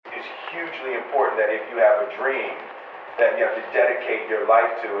hugely important that if you have a dream, that you have to dedicate your life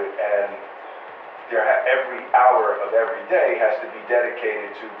to it, and every hour of every day has to be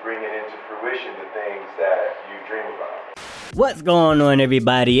dedicated to bringing into fruition the things that you dream about. What's going on,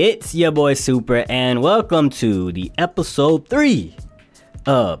 everybody? It's your boy Super, and welcome to the episode 3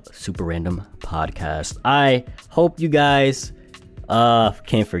 of Super Random Podcast. I hope you guys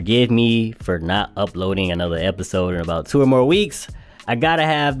can forgive me for not uploading another episode in about 2 or more weeks. I gotta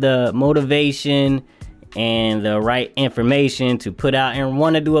have the motivation and the right information to put out and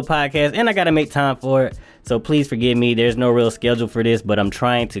want to do a podcast, and I gotta make time for it. So please forgive me. There's no real schedule for this, but I'm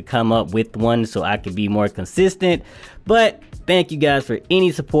trying to come up with one so I can be more consistent. But thank you guys for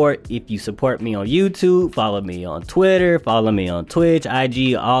any support. If you support me on YouTube, follow me on Twitter, follow me on Twitch,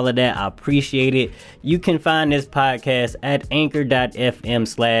 IG, all of that, I appreciate it. You can find this podcast at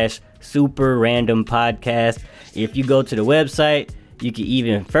anchor.fm/Super Random Podcast. If you go to the website, you can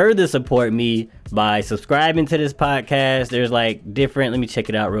even further support me by subscribing to this podcast. There's like different, let me check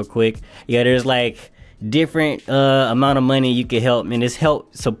it out real quick. Yeah, there's like different amount of money you can help, and this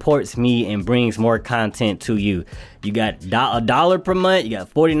help supports me and brings more content to you. You got $1 per month, you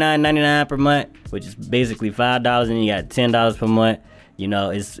got $49.99 per month, which is basically $5, and you got $10 per month. You know,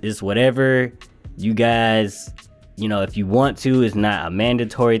 it's whatever you guys, you know, if you want to. It's not a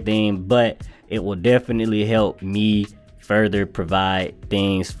mandatory thing, but it will definitely help me further provide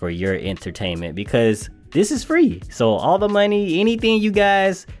things for your entertainment, because this is free. So all the money, anything you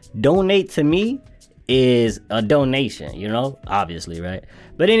guys donate to me is a donation, you know, obviously, right?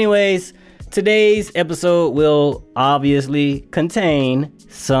 But anyways, today's episode will obviously contain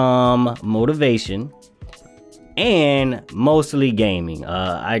some motivation and mostly gaming.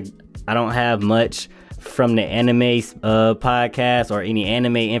 I don't have much from the anime podcast or any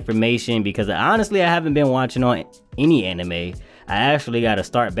anime information, because honestly I haven't been watching on any anime. I actually got to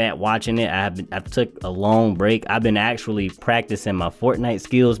start back watching it. I took a long break. I've been actually practicing my Fortnite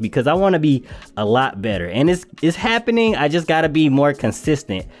skills because I want to be a lot better, and it's happening. I just got to be more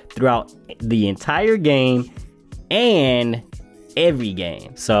consistent throughout the entire game and every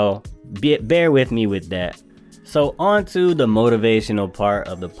game. So bear with me with that. So on to the motivational part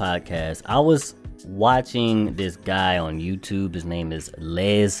of the podcast. I was watching this guy on YouTube. His name is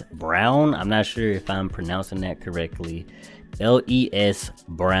Les Brown. I'm not sure if I'm pronouncing that correctly. Les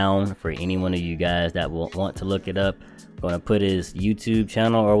Brown, for any one of you guys that will want to look it up. I'm going to put his YouTube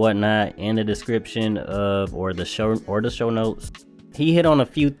channel or whatnot in the description or the show notes. He hit on a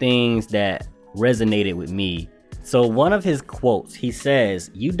few things that resonated with me. So one of his quotes, he says,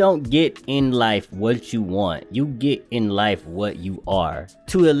 "You don't get in life what you want. You get in life what you are."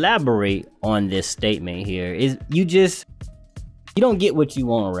 To elaborate on this statement here is you don't get what you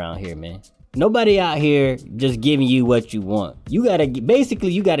want around here, man. Nobody out here just giving you what you want. You gotta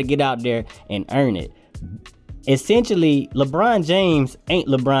get out there and earn it. Essentially, LeBron James ain't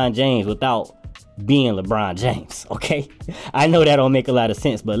LeBron James without being LeBron James, okay? I know that don't make a lot of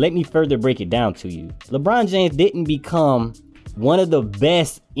sense, but let me further break it down to you. LeBron James didn't become one of the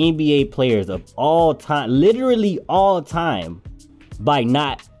best NBA players of all time, literally all time, by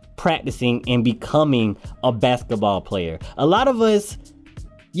not practicing and becoming a basketball player. A lot of us,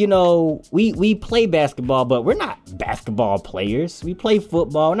 you know, we play basketball, but we're not basketball players. We play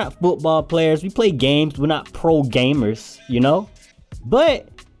football, we're not football players. We play games, we're not pro gamers, you know? But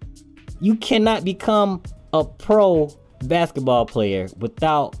you cannot become a pro basketball player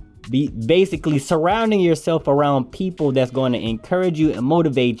without basically surrounding yourself around people that's going to encourage you and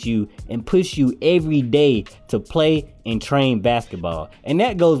motivate you and push you every day to play and train basketball. And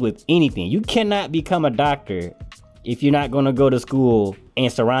that goes with anything. You cannot become a doctor if you're not going to go to school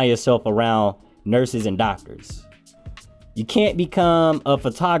and surround yourself around nurses and doctors. You can't become a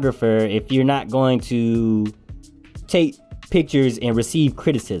photographer if you're not going to take pictures and receive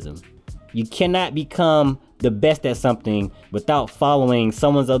criticism. You cannot become the best at something without following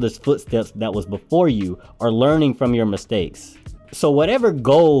someone else's footsteps that was before you or learning from your mistakes. So whatever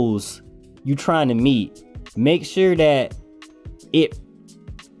goals you're trying to meet, make sure that it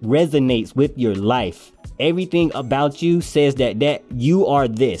resonates with your life. Everything about you says that you are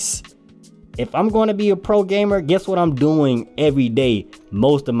this. If I'm going to be a pro gamer, guess what I'm doing every day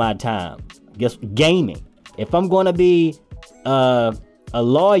most of my time? Guess gaming. If I'm going to be a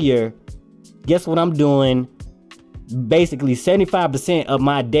lawyer, guess what I'm doing? Basically 75% of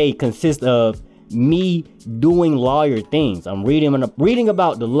my day consists of me doing lawyer things. I'm reading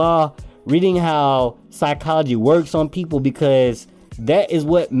about the law, reading how psychology works on people, because that is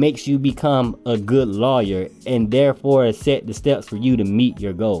what makes you become a good lawyer, and therefore set the steps for you to meet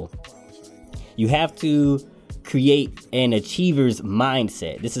your goal. You have to create an achiever's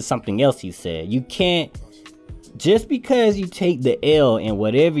mindset. This is something else he said. You can't, just because you take the L in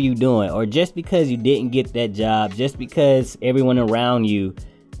whatever you're doing, or just because you didn't get that job, just because everyone around you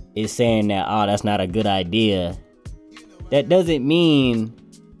is saying that, oh, that's not a good idea, that doesn't mean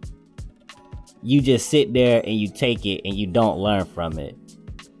you just sit there and you take it and you don't learn from it.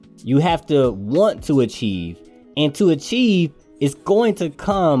 You have to want to achieve, and to achieve is going to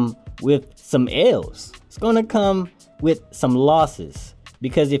come with some L's. It's going to come with some losses,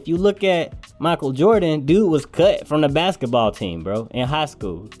 because if you look at Michael Jordan, dude was cut from the basketball team, bro, in high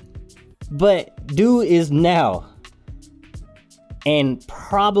school. But dude is now, and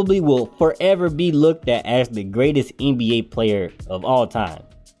probably will forever be looked at as the greatest NBA player of all time.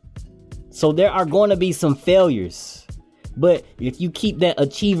 So there are going to be some failures. But if you keep that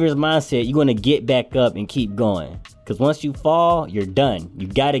achiever's mindset, you're going to get back up and keep going. Because once you fall, you're done. You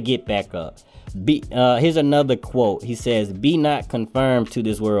got to get back up. Here's another quote. He says, "Be not conformed to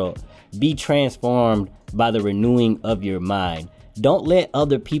this world. Be transformed by the renewing of your mind." Don't let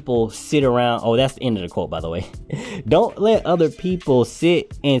other people sit around. Oh, that's the end of the quote, by the way. Don't let other people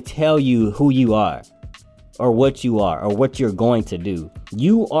sit and tell you who you are, or what you are, or what you're going to do.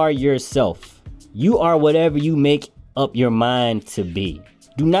 You are yourself. You are whatever you make up your mind to be.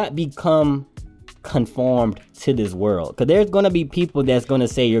 Do not become conformed to this world, because there's going to be people that's going to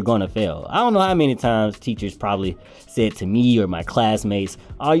say you're going to fail. I don't know how many times teachers probably said to me or my classmates,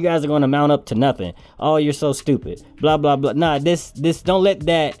 "Oh, you guys are going to mount up to nothing. Oh, you're so stupid, blah blah blah." Nah, this don't let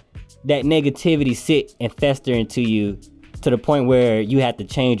that negativity sit and fester into you to the point where you have to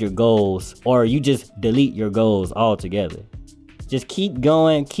change your goals, or you just delete your goals altogether. Just keep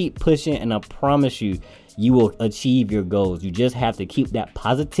going, keep pushing, and I promise you, you will achieve your goals. You just have to keep that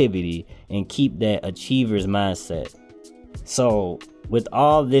positivity and keep that achiever's mindset. So with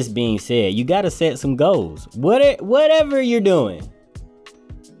all this being said, you got to set some goals. Whatever you're doing.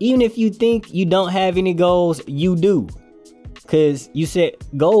 Even if you think you don't have any goals, you do. Because you set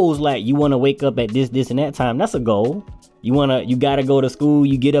goals like you want to wake up at this and that time. That's a goal. You got to go to school.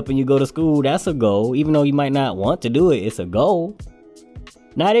 You get up and you go to school. That's a goal. Even though you might not want to do it, it's a goal.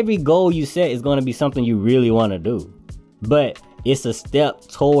 Not every goal you set is going to be something you really want to do, but it's a step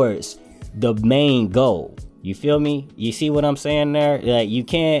towards the main goal. You feel me? You see what I'm saying there? Like you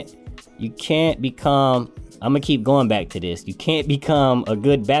can't become, I'm going to keep going back to this. You can't become a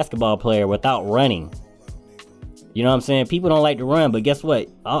good basketball player without running. You know what I'm saying? People don't like to run, but guess what?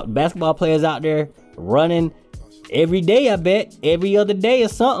 Basketball players out there running every day, I bet. Every other day or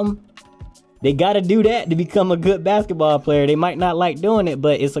something. They got to do that to become a good basketball player. They might not like doing it,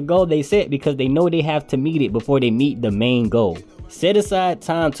 but it's a goal they set because they know they have to meet it before they meet the main goal. Set aside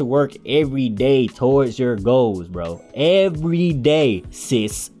time to work every day towards your goals, bro. Every day,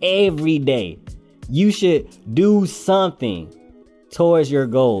 sis. Every day. You should do something towards your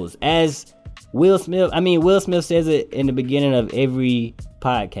goals. As Will Smith says it in the beginning of every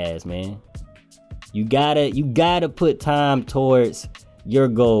podcast, man. You gotta put time towards your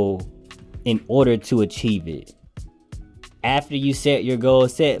goal in order to achieve it. After you set your goal,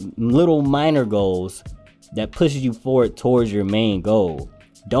 set little minor goals that pushes you forward towards your main goal.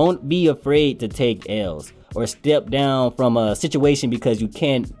 Don't be afraid to take L's or step down from a situation, because you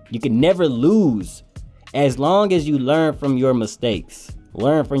can never lose as long as you learn from your mistakes,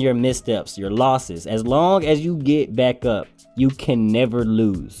 learn from your missteps, your losses. As long as you get back up, you can never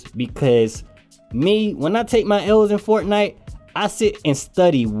lose. Because when I take my L's in Fortnite, I sit and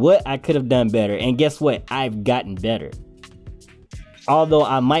study what I could have done better. And guess what? I've gotten better. Although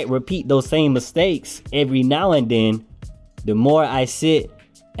I might repeat those same mistakes every now and then, the more I sit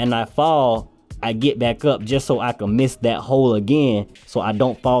and I fall, I get back up just so I can miss that hole again, so I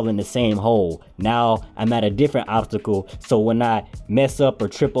don't fall in the same hole. Now I'm at a different obstacle, so when I mess up or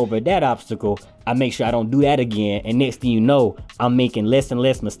trip over that obstacle, I make sure I don't do that again. And next thing you know, I'm making less and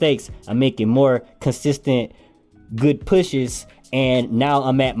less mistakes. I'm making more consistent good pushes, and now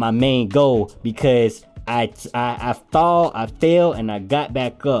I'm at my main goal because I failed, and I got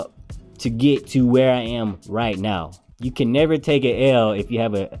back up to get to where I am right now. You can never take an L if you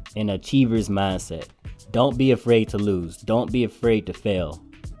have an achiever's mindset. Don't be afraid to lose. Don't be afraid to fail.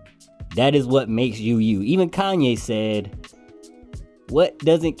 That is what makes you you. Even Kanye said, "What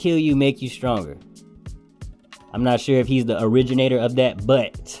doesn't kill you make you stronger." I'm not sure if he's the originator of that,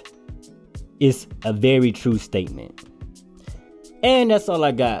 but it's a very true statement. And that's all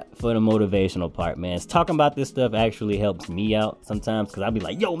I got for the motivational part, man. Talking about this stuff actually helps me out sometimes, because I'll be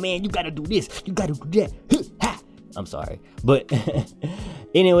like, "Yo, man, you gotta do this, you gotta do that." I'm sorry. But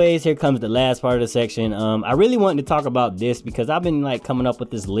anyways, here comes the last part of the section. I really wanted to talk about this because I've been like coming up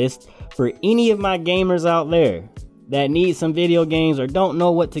with this list for any of my gamers out there that need some video games or don't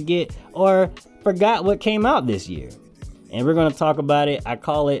know what to get or forgot what came out this year. And we're going to talk about it. I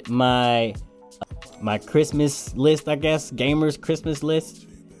call it my Christmas list, I guess. Gamers Christmas list.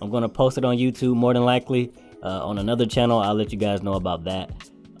 I'm going to post it on YouTube more than likely. On another channel, I'll let you guys know about that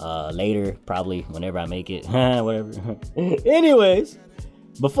later, probably whenever I make it. Whatever. Anyways,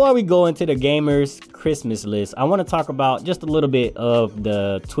 before we go into the Gamers Christmas list, I want to talk about just a little bit of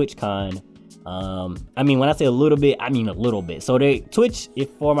the TwitchCon. I mean, when I say a little bit, I mean a little bit. So Twitch, if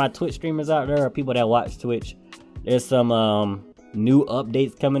for my Twitch streamers out there or people that watch Twitch, there's some new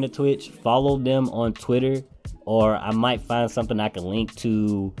updates coming to Twitch. Follow them on Twitter, or I might find something I can link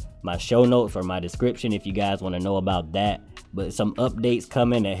to my show notes or my description if you guys want to know about that. But some updates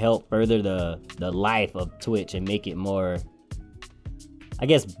coming to help further the life of Twitch and make it more, I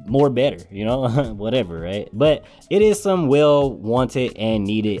guess, more better, you know, whatever, right? But it is some well wanted and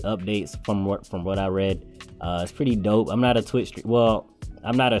needed updates from what I read. It's pretty dope. I'm not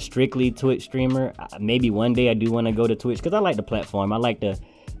a strictly Twitch streamer. Maybe one day I do want to go to Twitch because I like the platform. I like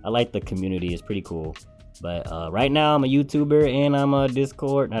the community. It's pretty cool. But right now I'm a YouTuber and I'm a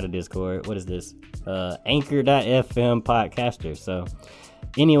what is this? Anchor.fm podcaster. So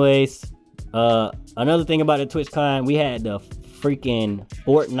anyways, another thing about the TwitchCon, we had the freaking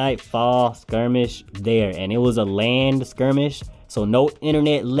Fortnite fall skirmish there, and it was a land skirmish, so no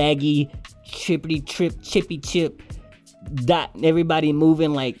internet laggy, chippy chip dot, everybody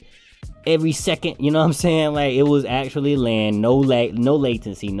moving like every second, you know what I'm saying? Like, it was actually land, no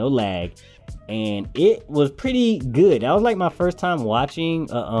latency, no lag, and it was pretty good. That was like my first time watching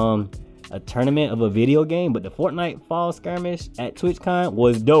a tournament of a video game, but the Fortnite fall skirmish at TwitchCon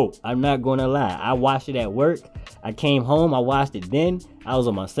was dope. I'm not gonna lie. I watched it at work. I came home, I watched it then. I was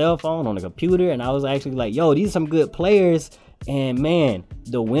on my cell phone, on the computer, and I was actually like, yo, these are some good players. And man,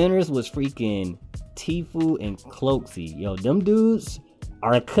 the winners was freaking Tfue and Cloakzy. Yo, them dudes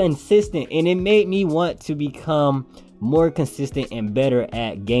are consistent, and it made me want to become more consistent and better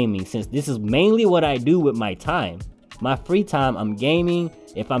at gaming, since this is mainly what I do with my time. My free time, I'm gaming.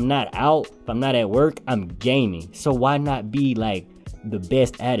 If I'm not out, if I'm not at work, I'm gaming. So why not be like the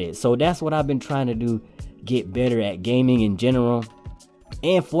best at it? So that's what I've been trying to do, get better at gaming in general.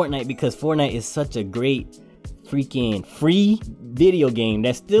 And Fortnite, because Fortnite is such a great freaking free video game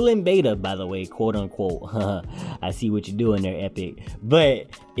that's still in beta, by the way, quote unquote. I see what you're doing there, Epic. But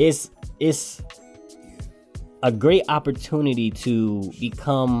it's a great opportunity to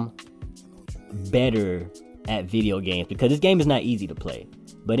become better at video games, because this game is not easy to play.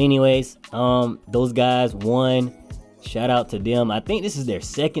 But anyways, those guys won. Shout out to them. I think this is their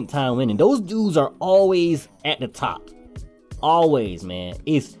second time winning. Those dudes are always at the top. Always, man.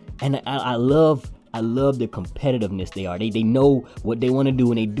 I love the competitiveness they are. They know what they want to do,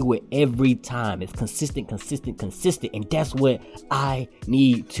 and they do it every time. It's consistent, and that's what I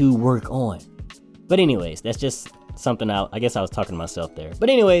need to work on. But anyways, that's just something I guess I was talking to myself there. But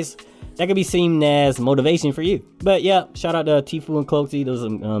anyways, that could be seen as motivation for you. But yeah, shout out to Tfue and Cloakzy. Those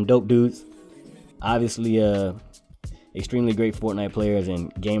are dope dudes. Obviously, extremely great Fortnite players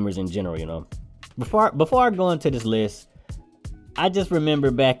and gamers in general, you know. Before I go into this list, I just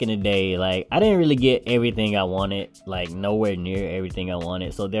remember back in the day, like, I didn't really get everything I wanted, like, nowhere near everything I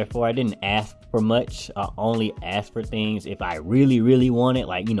wanted. So therefore, I didn't ask for much. I only asked for things if I really, really wanted,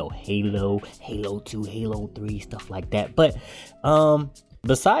 like, you know, Halo 2, Halo 3, stuff like that. But,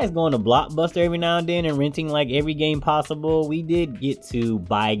 besides going to Blockbuster every now and then and renting, like, every game possible, we did get to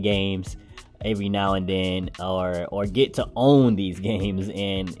buy games every now and then, or get to own these games,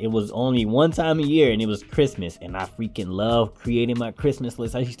 and it was only one time a year, and it was Christmas, and I freaking love creating my Christmas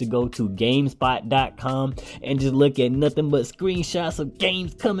list. I used to go to GameSpot.com and just look at nothing but screenshots of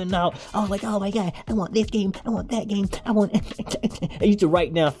games coming out. I was like, oh my god, I want this game, I want that game, I used to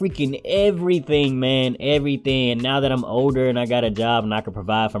write down freaking everything, man, everything. And now that I'm older and I got a job and I can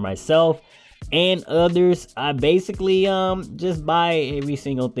provide for myself and others, I basically just buy every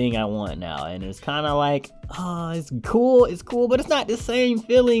single thing I want now, and it's kind of like, it's cool, but it's not the same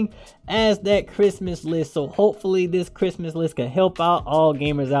feeling as that Christmas list. So hopefully this Christmas list can help out all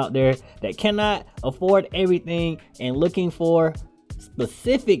gamers out there that cannot afford everything and looking for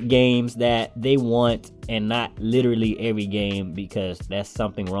specific games that they want, and not literally every game, because that's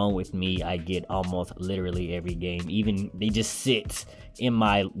something wrong with me. I get almost literally every game, even they just sit in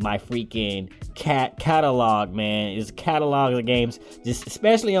my freaking catalog, man. It's catalogs of games, just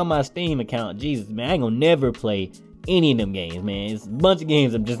especially on my Steam account. Jesus, man, I ain't gonna never play any of them games, man. It's a bunch of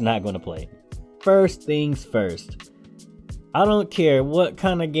games I'm just not gonna play. first things first. I don't care what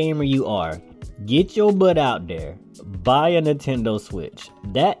kind of gamer you are. Get your butt out there. Buy a Nintendo Switch.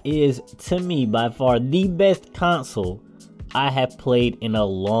 That is, to me, by far the best console I have played in a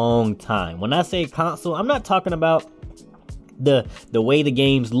long time. When I say console, I'm not talking about the way the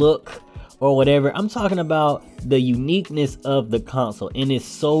games look or whatever. I'm talking about the uniqueness of the console, and it's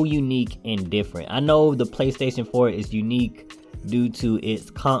so unique and different. I know the PlayStation 4 is unique due to its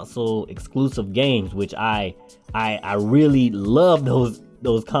console exclusive games, which I really love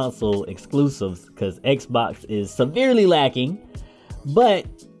those console exclusives, because Xbox is severely lacking. But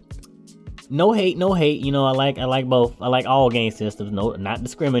no hate, you know, I like both. I like all game systems, no, not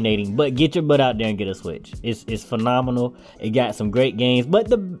discriminating, but get your butt out there and get a Switch. It's phenomenal. It got some great games, but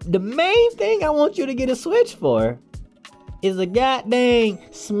the main thing I want you to get a Switch for is a goddamn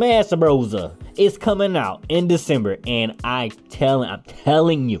Smash Bros. It's coming out in December, and I'm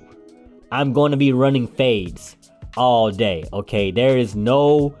telling you, I'm going to be running fades all day, okay? There is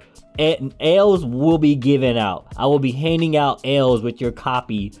no L's will be given out. I will be handing out L's with your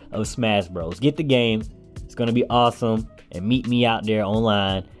copy of Smash Bros. Get the game. It's gonna be awesome. And meet me out there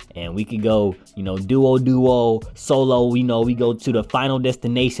online, and we could go, you know, duo, solo. You know, we go to the final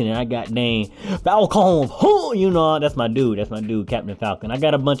destination, and I got dang Falcon. You know, that's my dude, Captain Falcon. I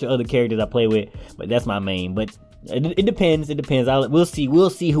got a bunch of other characters I play with, but that's my main. But it depends. We'll see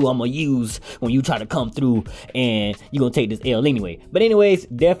who I'm gonna use when you try to come through and you gonna take this L anyway. But anyways,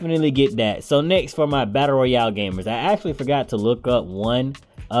 definitely get that. So next, for my Battle Royale gamers, I actually forgot to look up one.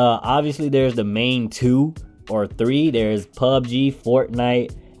 Obviously there's the main 2 or 3. There's PUBG,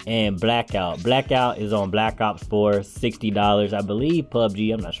 Fortnite, and Blackout. Blackout is on Black Ops 4, $60. I believe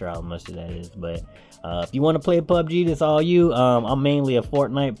PUBG, I'm not sure how much that is, but if you want to play PUBG, that's all you. I'm mainly a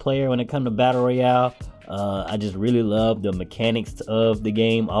Fortnite player when it comes to Battle Royale. I just really love the mechanics of the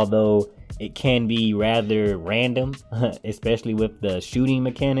game, although it can be rather random, especially with the shooting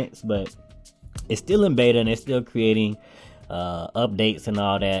mechanics, but it's still in beta and it's still creating updates and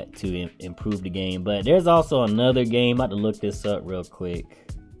all that to improve the game. But there's also another game. I have to look this up real quick.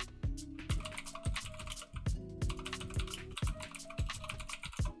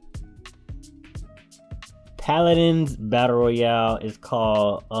 Paladins Battle Royale is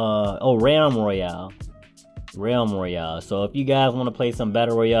called Realm Royale. So if you guys want to play some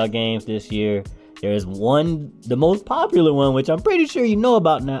Battle Royale games this year, there's one, the most popular one, which I'm pretty sure you know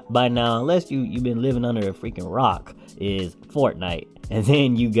about by now, unless you've been living under a freaking rock, is Fortnite. And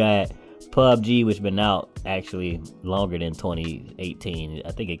then you got PUBG, which been out actually longer than 2018.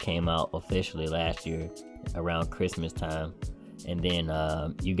 I think it came out officially last year around Christmas time. And then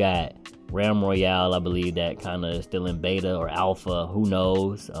you got Realm Royale, I believe that kind of still in beta or alpha, who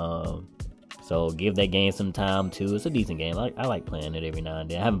knows. So give that game some time too. It's a decent game. I like playing it every now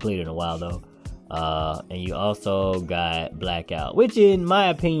and then. I haven't played it in a while though. And you also got Blackout, which in my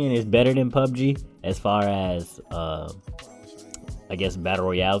opinion is better than PUBG as far as I guess Battle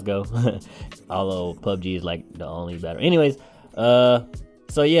Royales go. Although PUBG is like the only battle. Anyways,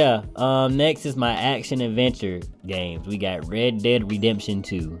 so yeah, next is my action adventure games. We got Red Dead Redemption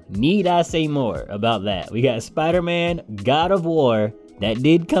 2. Need I say more about that? We got Spider-Man, God of War. That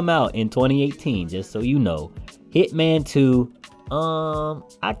did come out in 2018, just so you know. Hitman 2.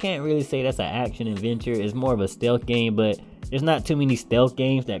 I can't really say that's an action adventure. It's more of a stealth game, but there's not too many stealth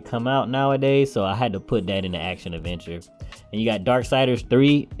games that come out nowadays, so I had to put that in the action adventure. And you got Darksiders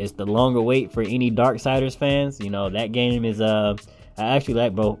 3. It's the longer wait for any Darksiders fans. You know, that game is I actually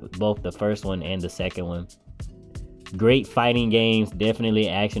like both the first one and the second one. Great fighting games, definitely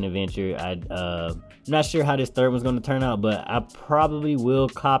action adventure. I'm not sure how this third one's going to turn out, but I probably will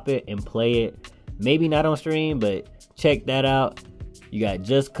cop it and play it. Maybe not on stream, but check that out. You got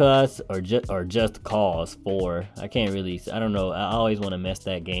Just Cause or Just Cause 4. I don't know. I always want to mess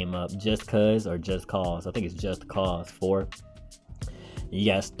that game up. Just Cause or Just Cause. I think it's Just Cause 4. You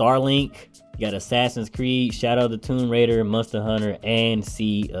got Starlink. You got Assassin's Creed, Shadow of the Tomb Raider, Monster Hunter, and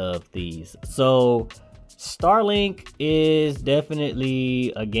Sea of Thieves. So Starlink is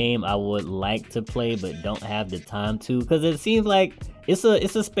definitely a game I would like to play, but don't have the time to, because it seems like it's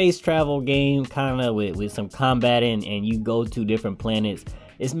a space travel game, kind of with some combat and you go to different planets.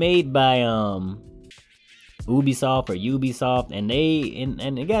 It's made by Ubisoft,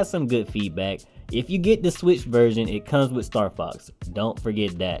 and it got some good feedback. If you get the Switch version, it comes with Star Fox. Don't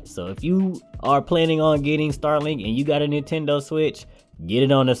forget that. So if you are planning on getting Starlink and you got a Nintendo Switch, get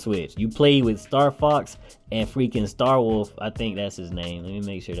it on the Switch. You play with Star Fox and freaking Star Wolf. I think that's his name. Let me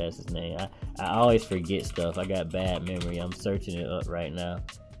make sure that's his name. I always forget stuff. I got bad memory. I'm searching it up right now.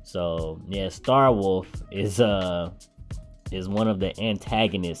 So yeah, Star Wolf is one of the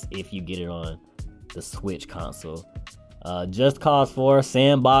antagonists if you get it on the Switch console. Just Cause 4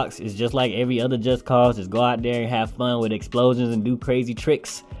 Sandbox is just like every other Just Cause. Just go out there and have fun with explosions and do crazy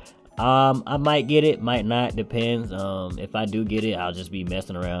tricks. I might get it, might not, depends. If I do get it, I'll just be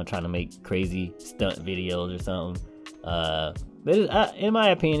messing around trying to make crazy stunt videos or something. But in my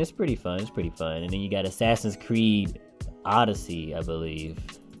opinion, it's pretty fun. And then you got Assassin's Creed Odyssey, I believe.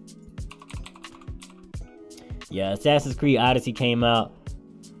 Yeah, Assassin's Creed Odyssey came out.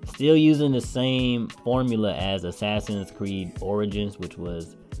 Still using the same formula as Assassin's Creed Origins, which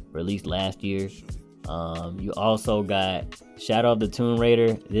was released last year. You also got Shadow of the Tomb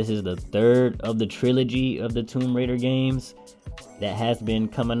Raider. This is the third of the trilogy of the Tomb Raider games that has been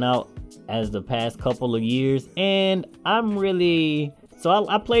coming out as the past couple of years. And I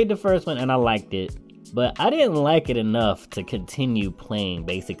played the first one and I liked it, but I didn't like it enough to continue playing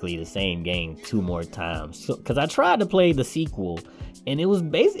basically the same game 2 more times. Because I tried to play the sequel and it was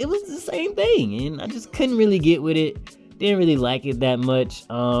the same thing, and I just couldn't really get with it. Didn't really like it that much.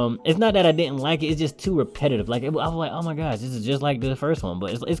 It's not that I didn't like it, it's just too repetitive. Like I was like, oh my gosh, this is just like the first one.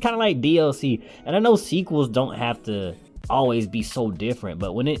 But it's kind of like DLC, and I know sequels don't have to always be so different,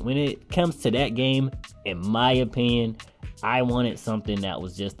 but when it comes to that game, in my opinion, I wanted something that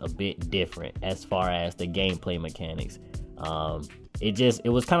was just a bit different as far as the gameplay mechanics.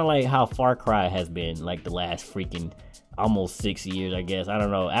 It was kind of like how Far Cry has been like the last freaking almost 6 years, I guess. I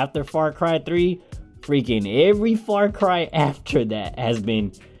don't know. After Far Cry 3, freaking every Far Cry after that has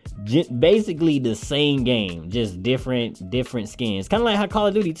been basically the same game, just different skins. Kind of like how Call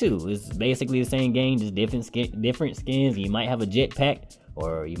of Duty 2 is basically the same game, just different skins. You might have a jetpack,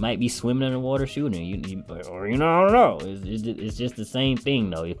 or you might be swimming underwater shooting, or I don't know. It's just the same thing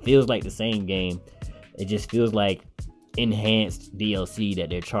though. It feels like the same game. It just feels like enhanced DLC that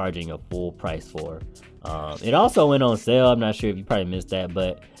they're charging a full price for. It also went on sale. I'm not sure if you probably missed that,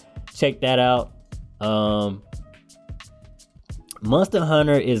 but check that out. Monster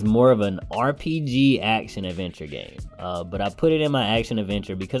Hunter is more of an RPG action adventure game, but I put it in my action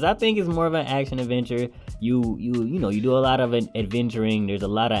adventure because I think it's more of an action adventure. You do a lot of adventuring. There's a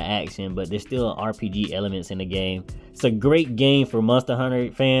lot of action, but there's still RPG elements in the game. It's a great game for Monster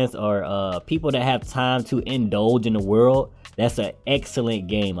Hunter fans or people that have time to indulge in the world. That's an excellent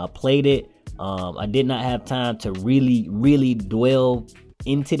game. I played it. I did not have time to really dwell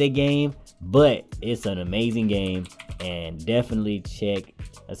into the game, but it's an amazing game, and definitely check.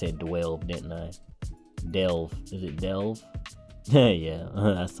 I said dwell, didn't I? Delve. Is it delve? Yeah,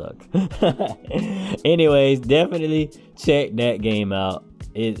 I suck. Anyways, definitely check that game out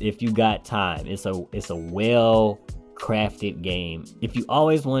if you got time. It's a well crafted game. If you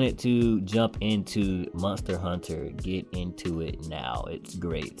always wanted to jump into Monster Hunter, get into it now. It's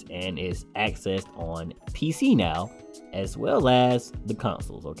great, and it's accessed on PC now as well as the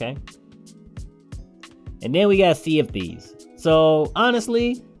consoles. Okay, and then we got Sea of Thieves. So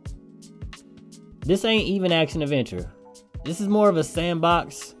honestly, this ain't even action adventure. This is more of a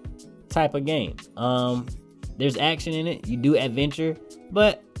sandbox type of game. There's action in it. You do adventure,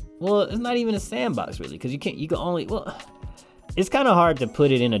 but it's not even a sandbox really, because you can only, it's kind of hard to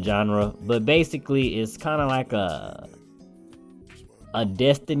put it in a genre, but basically it's kind of like a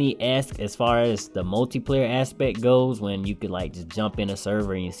Destiny-esque as far as the multiplayer aspect goes, when you could like just jump in a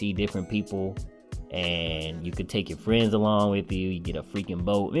server and you see different people, and you could take your friends along with you. You get a freaking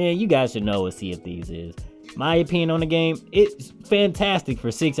boat. Man, you guys should know what Sea of Thieves is. My opinion on the game, it's fantastic for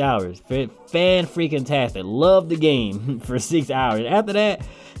 6 hours. Fan-freaking-tastic. Love the game for 6 hours. After that,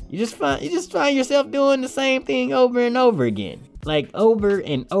 you just find yourself doing the same thing over and over again. Like over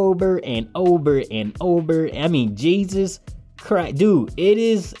and over and over and over. I mean, Jesus Christ, dude, it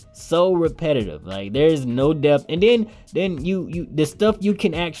is so repetitive. Like there's no depth. And then you the stuff you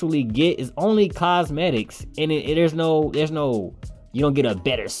can actually get is only cosmetics, and there's no you don't get a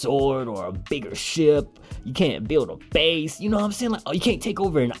better sword or a bigger ship. You can't build a base. You know what I'm saying? Like, you can't take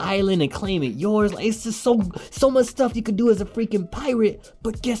over an island and claim it yours. Like, it's just so much stuff you could do as a freaking pirate.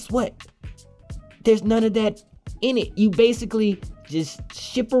 But guess what? There's none of that in it. You basically just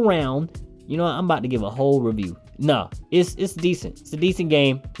ship around. You know what? I'm about to give a whole review. No, it's decent. It's a decent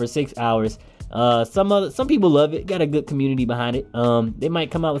game for 6 hours. Some people love it. Got a good community behind it. They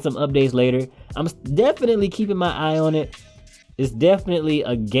might come out with some updates later. I'm definitely keeping my eye on it. It's definitely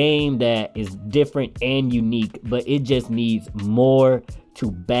a game that is different and unique, but it just needs more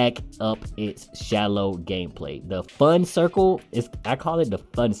to back up its shallow gameplay. The fun circle I call it the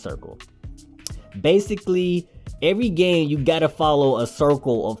fun circle. Basically, every game you gotta follow a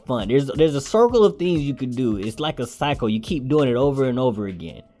circle of fun. There's a circle of things you could do. It's like a cycle. You keep doing it over and over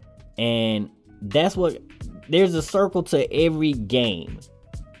again. And there's a circle to every game.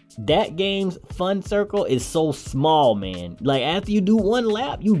 that game's fun circle is so small, man. Like after you do one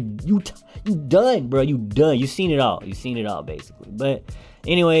lap, you done, bro. You done. You seen it all. You seen it all basically. But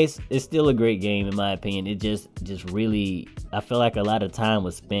anyways, it's still a great game in my opinion. It just really, I feel like a lot of time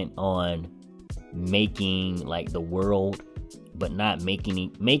was spent on making like the world, but not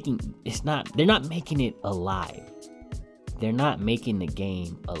they're not making it alive. They're not making the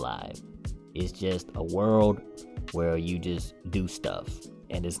game alive. It's just a world where you just do stuff,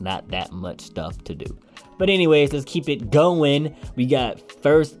 and it's not that much stuff to do. But anyways, let's keep it going. We got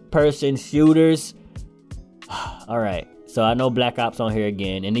first-person shooters. All right, so I know Black Ops on here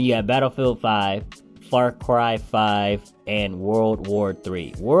again, and then you got Battlefield 5, Far Cry 5, and World War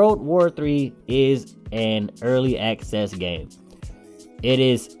 3. World War 3 is an early access game. It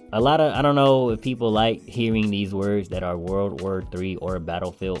is a lot of, I don't know if people like hearing these words that are World War 3 or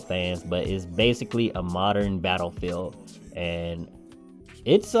Battlefield fans, but it's basically a modern Battlefield. And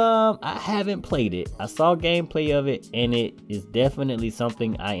it's, I haven't played it. I saw gameplay of it, and it is definitely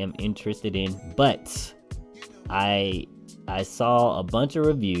something I am interested in. But I saw a bunch of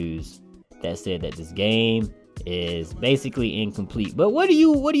reviews that said that this game is basically incomplete. But what do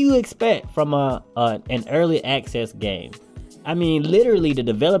you expect from an early access game? I mean, literally, the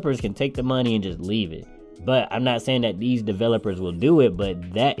developers can take the money and just leave it. But I'm not saying that these developers will do it,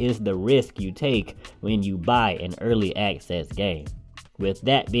 but that is the risk you take when you buy an early access game. With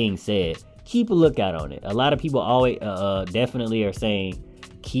that being said, keep a lookout on it. A lot of people always definitely are saying,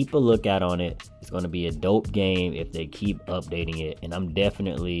 keep a lookout on it. It's going to be a dope game if they keep updating it. And I'm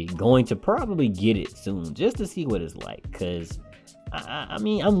definitely going to probably get it soon just to see what it's like. Because I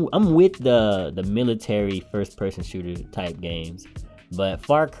mean, I'm with the military first-person shooter type games, but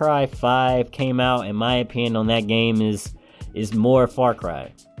Far Cry 5 came out, and my opinion on that game is more Far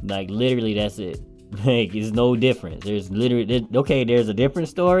Cry. Like literally, that's it. Like it's no difference. There's a different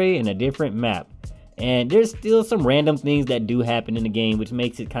story and a different map, and there's still some random things that do happen in the game, which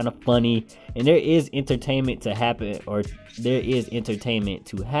makes it kind of funny. And there is entertainment to happen, or there is entertainment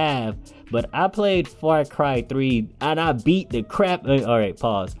to have. But I played Far Cry 3 and I beat the crap. All right,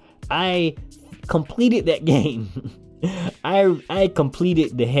 pause. I completed that game. I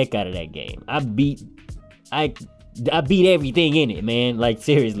completed the heck out of that game. I beat everything in it, man. Like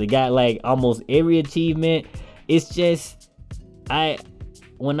seriously, got like almost every achievement. It's just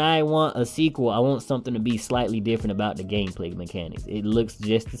when I want a sequel, I want something to be slightly different about the gameplay mechanics. It looks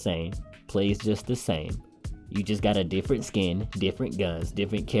just the same, plays just the same. You just got a different skin, different guns,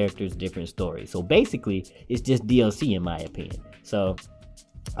 different characters, different stories. So basically, it's just DLC in my opinion. So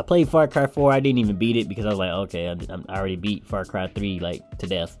I played Far Cry 4. I didn't even I was like, okay, I already beat Far Cry 3 like to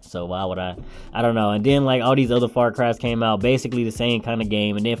death. So why would I don't know. And then like all these other Far Cries came out, basically the same kind of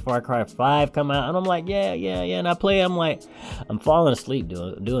game. And then Far Cry 5 come out, and I'm like, yeah. And I play, I'm like, I'm falling asleep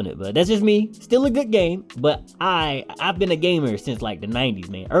doing it. But that's just me. Still a good game. But I've been a gamer since like the 90s,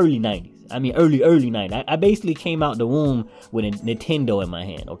 man. Early 90s. I mean, early 90s. I basically came out the womb with a Nintendo in my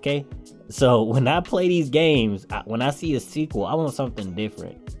hand, okay? So when I play these games, when I see a sequel, I want something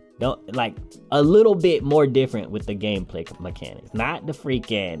different. Don't like a little bit more different with the gameplay mechanics, not the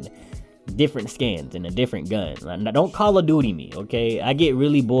freaking different skins and a different gun. Like, don't Call of Duty me, okay? I get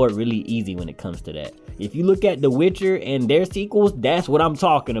really bored really easy when it comes to that. If you look at The Witcher and their sequels, that's what I'm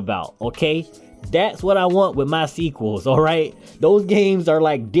talking about, okay? That's what I want with my sequels, all right? Those games are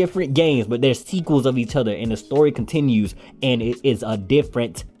like different games, but they're sequels of each other, and the story continues, and it is a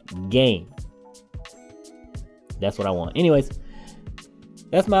different game. That's what I want. Anyways,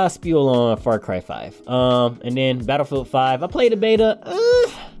 that's my spiel on Far Cry 5. And then Battlefield 5. I played the beta.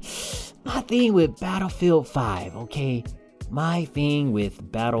 My thing with Battlefield 5, okay? My thing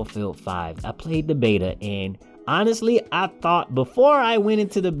with Battlefield 5. I played the beta, and honestly, I thought before I went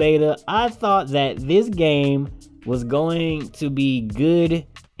into the beta, I thought that this game was going to be good,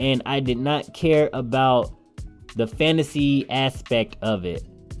 and I did not care about the fantasy aspect of it.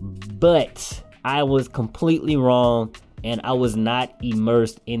 But I was completely wrong, and I was not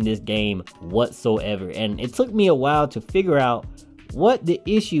immersed in this game whatsoever. And it took me a while to figure out what the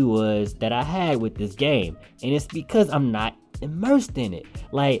issue was that I had with this game. And it's because I'm not immersed in it.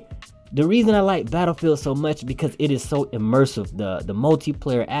 Like, the reason I like Battlefield so much because it is so immersive, the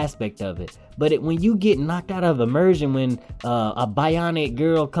multiplayer aspect of it. But when you get knocked out of immersion, when a bionic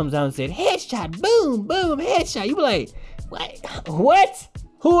girl comes out and said, headshot, boom, boom, headshot, you be like, what?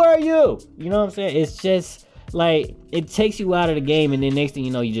 Who are you? You know what I'm saying? It's just like, it takes you out of the game, and then next thing you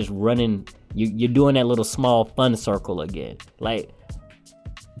know, you're just running, you're doing that little small fun circle again. Like,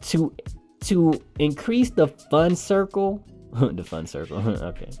 to increase the fun circle, the fun circle,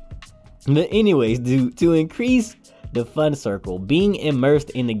 okay. But anyways, to increase the fun circle. Being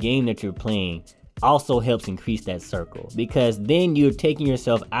immersed in the game that you're playing also helps increase that circle, because then you're taking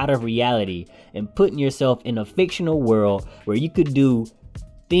yourself out of reality and putting yourself in a fictional world where you could do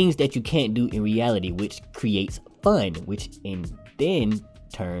things that you can't do in reality, which creates fun, which then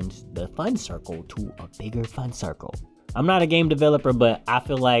turns the fun circle to a bigger fun circle. I'm not a game developer, but I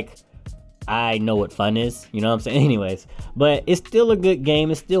feel like I know what fun is, you know what I'm saying? Anyways, but it's still a good game.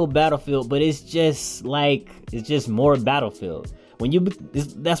 It's still Battlefield, but it's just more Battlefield.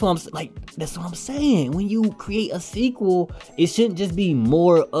 That's what I'm saying. When you create a sequel, it shouldn't just be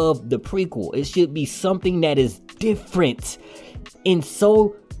more of the prequel. It should be something that is different in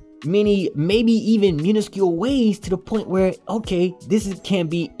so many, maybe even minuscule ways, to the point where, okay, can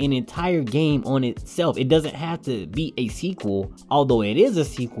be an entire game on itself. It doesn't have to be a sequel, although it is a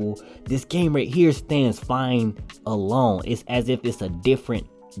sequel. This game right here stands fine alone. It's as if it's a different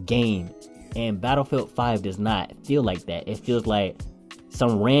game. And Battlefield 5 does not feel like that. It feels like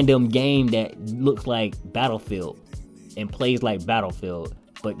some random game that looks like Battlefield and plays like Battlefield,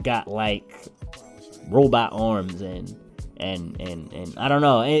 but got like robot arms and I don't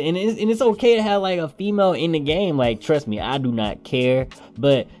know. And it's okay to have like a female in the game. Like, trust me, I do not care.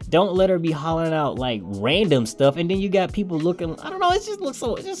 But don't let her be hollering out like random stuff. And then you got people looking, I don't know, it just looks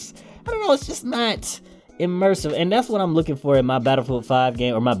so, it's just not immersive. And that's what I'm looking for in my Battlefield 5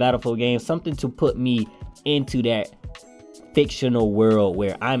 game, or my Battlefield game. Something to put me into that fictional world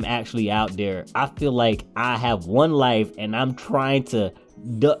where I'm actually out there. I feel like I have one life and I'm trying to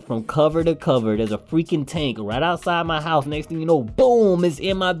duck from cover to cover. There's a freaking tank right outside my house. Next thing you know, boom, it's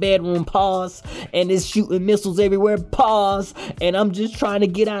in my bedroom, pause, and it's shooting missiles everywhere, pause, and I'm just trying to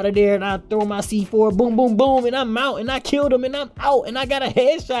get out of there, and I throw my C4, boom, boom, boom, and I'm out, and I killed him, and I'm out, and I got a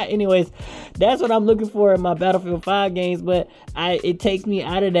headshot. Anyways, that's what I'm looking for in my Battlefield 5 games, but it takes me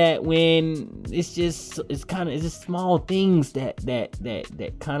out of that when it's just small things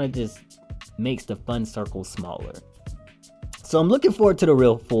that kind of just makes the fun circle smaller. So I'm looking forward to the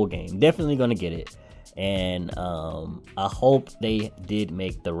real full game. Definitely gonna get it. And I hope they did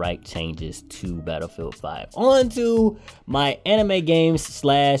make the right changes to Battlefield 5. On to my anime games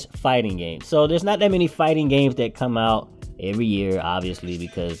 / fighting games. So there's not that many fighting games that come out every year, obviously,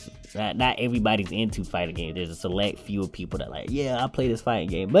 because not everybody's into fighting games. There's a select few people that like, yeah, I play this fighting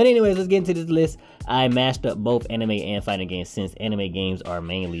game. But anyways, let's get into this list. I mashed up both anime and fighting games, since anime games are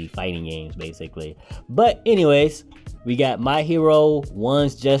mainly fighting games, basically. But anyways, we got My Hero,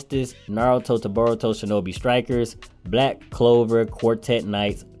 One's Justice, Naruto to Boruto Shinobi Strikers, Black Clover, Quartet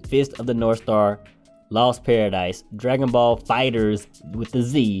Knights, Fist of the North Star, Lost Paradise, Dragon Ball FighterZ with the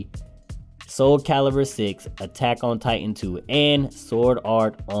Z, Soul Calibur 6, Attack on Titan 2, and Sword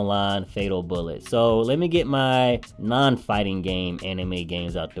Art Online Fatal Bullet. So let me get my non-fighting game anime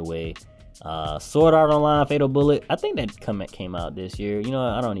games out the way. Sword Art Online Fatal Bullet, I think that came out this year. You know,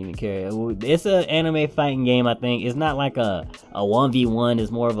 I don't even care. It's an anime fighting game, I think. It's not like a 1v1.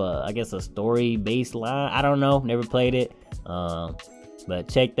 It's more of a story based line. I don't know, never played it. But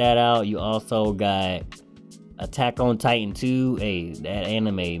check that out. You also got Attack on Titan 2. Hey, that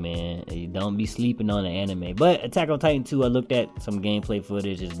anime, man. Hey, don't be sleeping on the anime. But Attack on Titan 2, I looked at some gameplay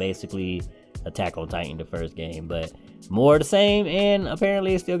footage. It's basically Attack on Titan, the first game, but more the same, and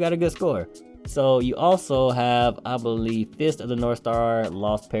apparently it still got a good score. So you also have, I believe, Fist of the North Star,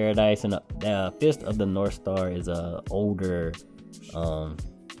 Lost Paradise, and Fist of the North Star is a older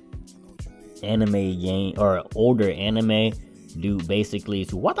anime game, or older anime. Do basically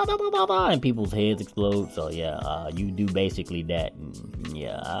to and people's heads explode. So yeah, you do basically that. And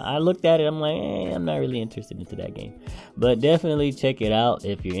yeah, I looked at it, I'm like, I'm not really interested into that game, but definitely check it out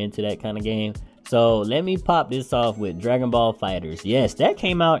if you're into that kind of game. So let me pop this off with Dragon Ball FighterZ. Yes, that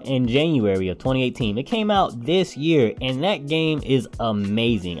came out in January of 2018. It came out this year, and that game is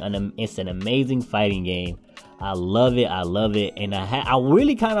amazing. It's an amazing fighting game. I love it, and I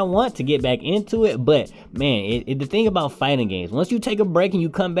really kind of want to get back into it, but man, the thing about fighting games, once you take a break and you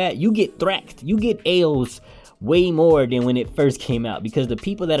come back, you get thrashed, you get L's way more than when it first came out, because the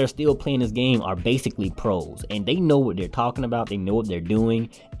people that are still playing this game are basically pros, and they know what they're talking about, they know what they're doing,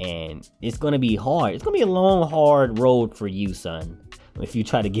 and it's going to be hard. It's going to be a long, hard road for you, son, if you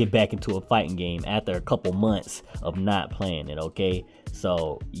try to get back into a fighting game after a couple months of not playing it, okay?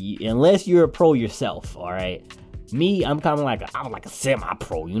 So, unless you're a pro yourself, all right? Me, I'm kind of like a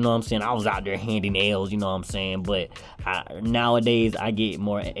semi-pro, you know what I'm saying? I was out there handing L's, you know what I'm saying? But nowadays, I get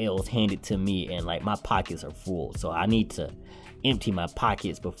more L's handed to me, and like my pockets are full. So I need to empty my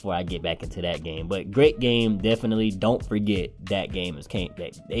pockets before I get back into that game. But great game, definitely. Don't forget that game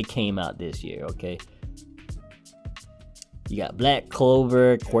came out this year, okay? You got Black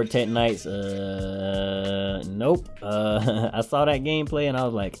Clover, Quartet Knights. Nope. I saw that gameplay and I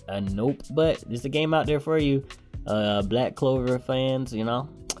was like, nope. But there's a game out there for you, Black Clover fans. You know.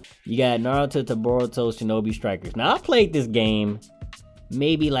 You got Naruto to Boruto Shinobi Strikers. Now I played this game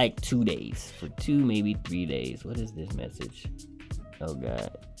maybe like 2 days, for 2 maybe 3 days. What is this message? Oh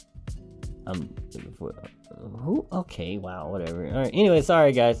god. I'm looking for who? Okay, wow, whatever. All right. Anyway,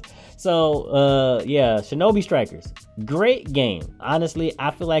 sorry guys. So, yeah, Shinobi Strikers, great game. Honestly,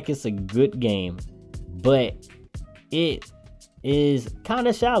 I feel like it's a good game, but it is kind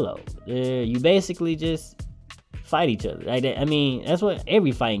of shallow. You basically just fight each other. Like that. I mean, that's what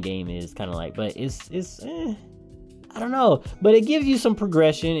every fighting game is kind of like. But it's I don't know. But it gives you some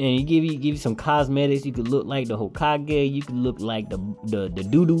progression and it give you some cosmetics. You could look like the Hokage. You could look like the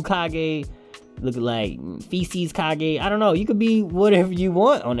Doo Kage. Look like Feces Kage. I don't know. You could be whatever you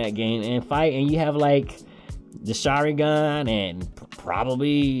want on that game and fight. And you have like the Sharingan and probably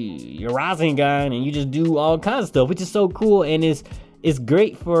your Rasengan, and you just do all kinds of stuff, which is so cool. And it's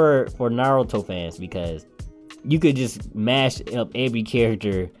great for Naruto fans because you could just mash up every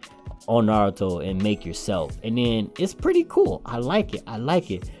character on Naruto and make yourself. And then it's pretty cool. I like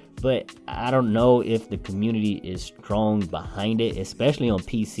it. But I don't know if the community is strong behind it, especially on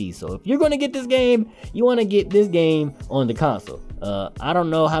PC. So if you're going to get this game, you want to get this game on the console. I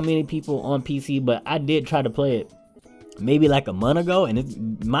don't know how many people on PC, but I did try to play it maybe like a month ago.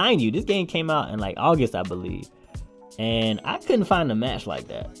 And mind you, this game came out in like August, I believe. And I couldn't find a match like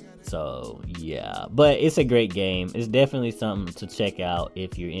that. So yeah, but it's a great game. It's definitely something to check out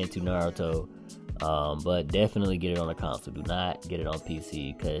if you're into Naruto. But definitely get it on a console. Do not get it on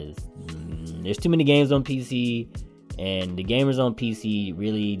PC because there's too many games on PC, and the gamers on PC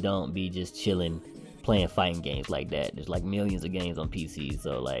really don't be just chilling playing fighting games like that. There's like millions of games on PC,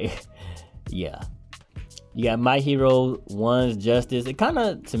 so like, yeah. You got My Hero 1's Justice. It kind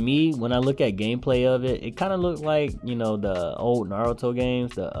of, to me, when I look at gameplay of it, it kind of looked like, you know, the old Naruto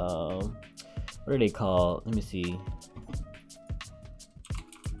games. The what are they called? Let me see.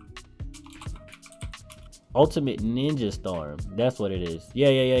 Ultimate Ninja Storm. That's what it is.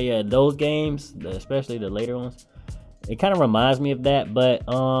 Yeah. Those games, especially the later ones, it kind of reminds me of that. But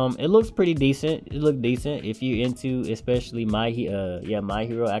it looks pretty decent. It looked decent if you're into, especially My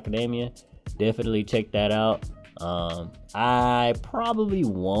Hero Academia. Definitely check that out. I probably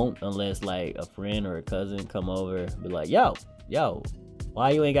won't unless like a friend or a cousin come over and be like, yo,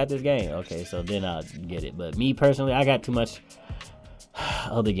 why you ain't got this game? Okay, so then I'll get it. But me personally, I got too much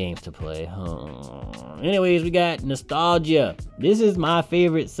other games to play. Anyways, we got nostalgia. This is my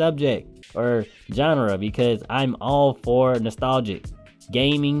favorite subject or genre because I'm all for nostalgic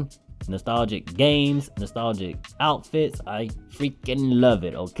gaming, nostalgic games, nostalgic outfits. I freaking love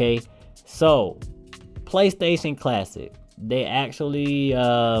it. Okay, so PlayStation Classic, they actually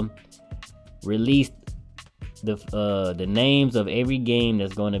released the names of every game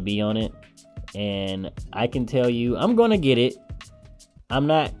that's going to be on it, and I can tell you I'm going to get it. I'm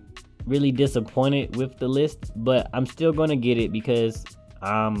not really disappointed with the list, but I'm still gonna get it because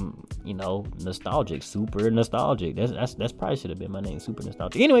I'm, nostalgic, super nostalgic. That's probably should have been my name, super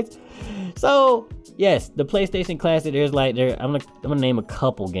nostalgic. Anyways, so yes, the PlayStation Classic. There's like I'm gonna name a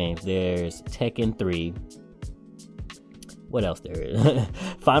couple games. There's Tekken 3. What else there is?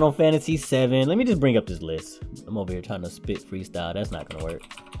 Final Fantasy 7. Let me just bring up this list. I'm over here trying to spit freestyle. That's not gonna work.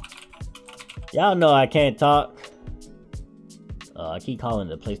 Y'all know I can't talk. I keep calling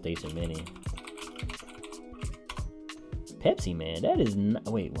it the PlayStation Mini. Pepsi Man, that is not...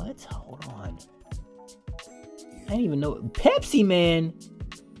 Wait, what? Hold on. I didn't even know... Pepsi Man!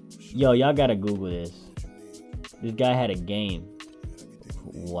 Yo, y'all gotta Google this. This guy had a game.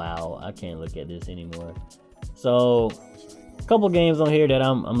 Wow, I can't look at this anymore. So, a couple games on here that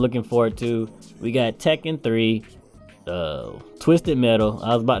I'm looking forward to. We got Tekken 3. Twisted Metal.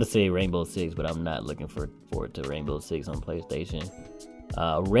 I was about to say Rainbow Six, but I'm not looking forward to Rainbow Six on PlayStation.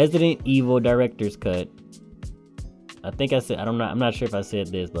 Resident Evil Director's Cut. I think I said, I'm not sure if I said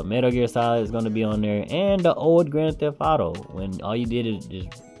this, but Metal Gear Solid is going to be on there, and the old Grand Theft Auto, when all you did is just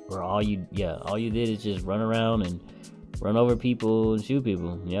run around and run over people and shoot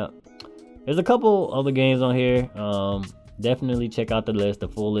people. Yep. There's a couple other games on here. Definitely check out the list. The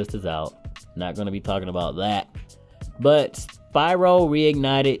full list is out. Not going to be talking about that. But Spyro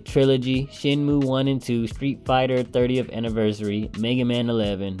Reignited Trilogy, Shenmue 1 and 2, Street Fighter 30th Anniversary, Mega Man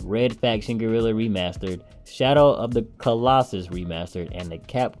 11, Red Faction Guerrilla Remastered, Shadow of the Colossus Remastered, and the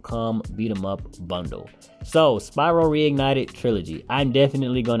Capcom Beat 'em Up Bundle. So, Spyro Reignited Trilogy. I'm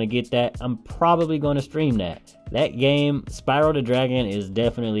definitely going to get that. I'm probably going to stream that. That game, Spyro the Dragon, is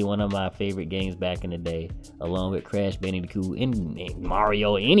definitely one of my favorite games back in the day, along with Crash Bandicoot and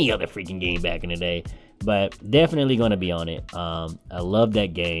Mario, any other freaking game back in the day. But definitely gonna be on it. I love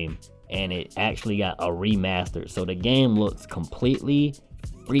that game, and it actually got a remaster, so the game looks completely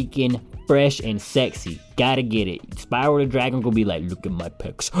freaking fresh and sexy. Gotta get it. Spyro the Dragon gonna be like, look at my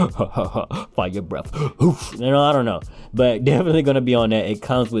pecs, fire breath. You know, I don't know, but definitely gonna be on that. It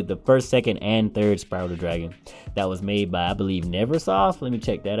comes with the first, second, and third Spyro the Dragon. That was made by, I believe, Neversoft. Let me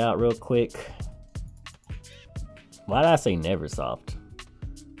check that out real quick. Why did I say Neversoft?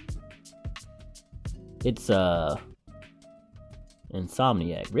 It's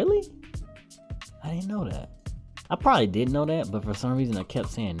Insomniac. Really? I didn't know that. I probably did know that, but for some reason I kept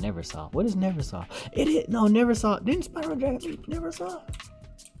saying Neversoft. What is Neversoft? Neversoft. Didn't Spyro Dragon beat Neversoft?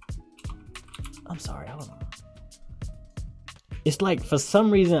 I'm sorry, I don't know. It's like, for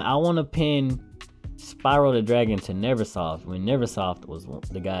some reason, I want to pin Spyro the Dragon to Neversoft, when Neversoft was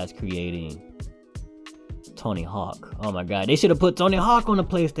the guys creating Tony Hawk. Oh my god, they should have put Tony Hawk on the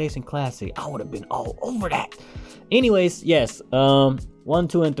PlayStation Classic. I would have been all over that. Anyways, yes, 1,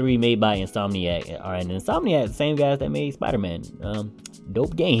 2, and 3 made by Insomniac. Alright, and Insomniac, the same guys that made Spider-Man.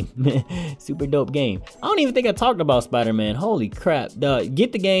 Dope game. Super dope game. I don't even think I talked about Spider-Man. Holy crap.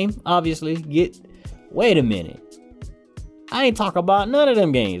 Get the game, obviously. Wait a minute. I ain't talk about none of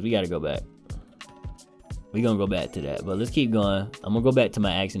them games. We gotta go back. We gonna go back to that, but let's keep going. I'm gonna go back to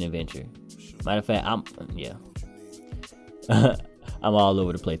my action adventure. Matter of fact, I'm all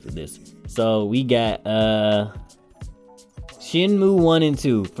over the place with this. So we got Shenmue 1 and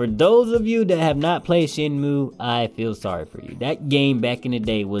 2. For those of you that have not played Shenmue, I feel sorry for you. That game back in the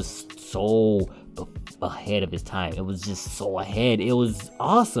day was so ahead of its time. It was just so ahead. It was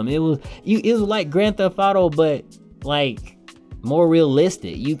awesome. It was like Grand Theft Auto, but like more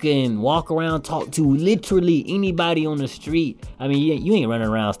realistic. You can walk around, talk to literally anybody on the street. I mean, you ain't running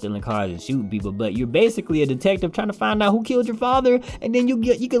around stealing cars and shooting people, but you're basically a detective trying to find out who killed your father, and then you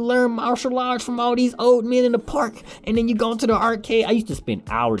can learn martial arts from all these old men in the park, and then you go to the arcade. I used to spend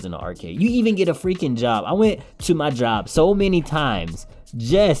hours in the arcade. You even get a freaking job. I went to my job so many times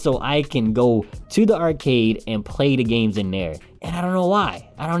just so I can go to the arcade and play the games in there. And I don't know why.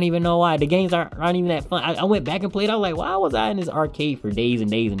 I don't even know why. The games aren't even that fun. I went back and played. I was like, why was I in this arcade for days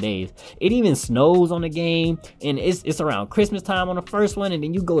and days and days? It even snows on the game, and it's around Christmas time on the first one, and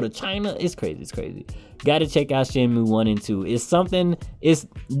then you go to China. It's crazy. Gotta check out Shenmue 1 and 2. It's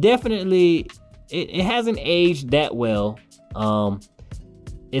definitely, it hasn't aged that well.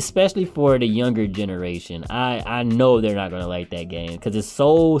 Especially for the younger generation. I know they're not gonna like that game because it's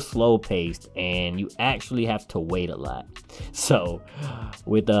so slow paced and you actually have to wait a lot. So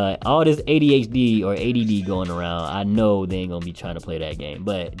with all this ADHD or ADD going around, I know they ain't gonna be trying to play that game.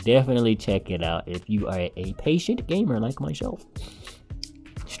 But definitely check it out if you are a patient gamer like myself.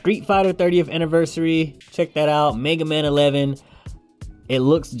 Street Fighter 30th anniversary, check that out. Mega Man 11. It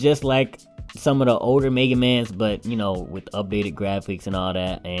looks just like some of the older Mega Mans, but you know, with updated graphics and all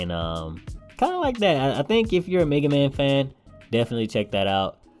that, and kind of like that. I think if you're a Mega Man fan, definitely check that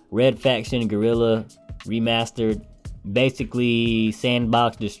out. Red Faction Guerrilla remastered, basically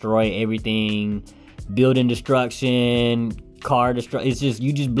sandbox, destroy everything, building destruction, car destruction. It's just,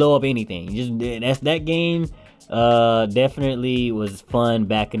 you just blow up anything. That game definitely was fun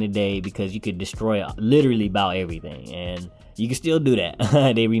back in the day because you could destroy literally about everything, and you can still do that.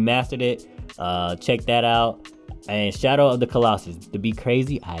 They remastered it. Check that out. And Shadow of the Colossus. To be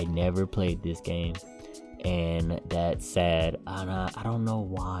crazy, I never played this game, and that's sad. I don't know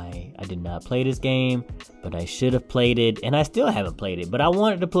why I did not play this game, but I should have played it, and I still haven't played it. But I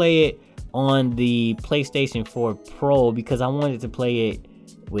wanted to play it on the PlayStation 4 Pro because I wanted to play it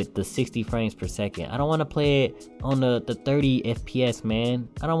with the 60 frames per second. I don't want to play it on the 30 FPS, man.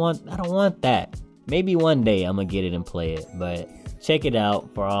 I don't want that. Maybe one day I'm gonna get it and play it, but check it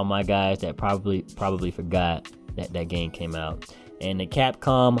out for all my guys that probably forgot that game came out. And the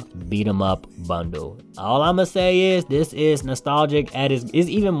Capcom Beat 'em Up bundle. All I'm gonna say is this is nostalgic. It's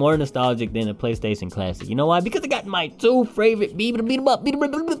even more nostalgic than the PlayStation Classic. You know why? Because I got my two favorite beat 'em up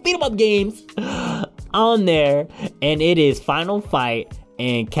games on there, and it is Final Fight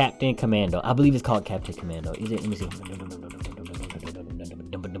and Captain Commando. I believe it's called Captain Commando. Is it? Let me see.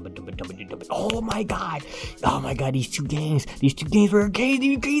 Oh my god, these two games were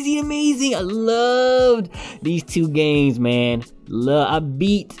crazy amazing. I loved these two games, man. I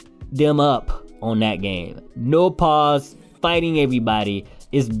beat them up on that game. No pause, fighting everybody.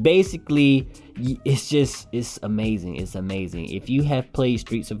 It's basically, it's amazing. It's amazing. If you have played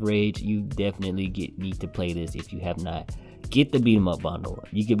Streets of Rage, you definitely need to play this if you have not. get the beat 'em up bundle.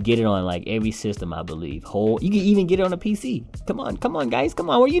 You can get it on like every system, I believe. You can even get it on a PC. Come on, guys. Come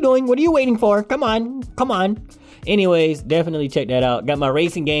on. What are you doing? What are you waiting for? Come on. Anyways, definitely check that out. Got my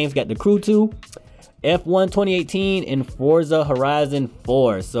racing games. Got the Crew 2, F1 2018, and Forza Horizon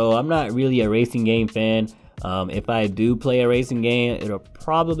 4. So I'm not really a racing game fan. If I do play a racing game, it'll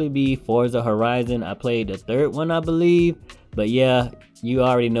probably be Forza Horizon. I played the third one, I believe. But yeah, you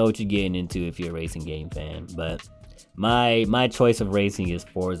already know what you're getting into if you're a racing game fan. But my choice of racing is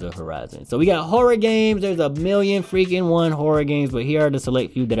Forza Horizon. So we got horror games. There's a million freaking one horror games, but here are the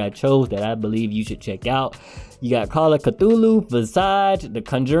select few that I chose that I believe you should check out. You got Call of Cthulhu, Visage, The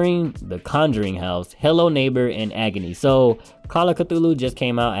Conjuring House, Hello Neighbor, and Agony. So Call of Cthulhu just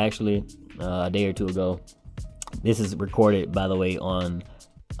came out actually a day or two ago. This is recorded, by the way, on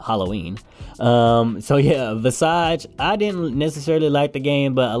Halloween. So yeah, Visage, I didn't necessarily like the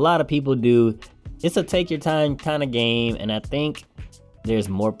game, but a lot of people do. It's a take your time kind of game, and I think there's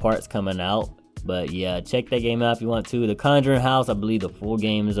more parts coming out. But yeah, check that game out if you want to. The Conjuring House, I believe the full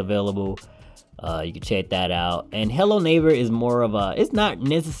game is available. You can check that out. And Hello Neighbor is more of it's not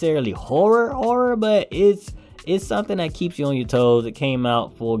necessarily horror, but it's something that keeps you on your toes. It came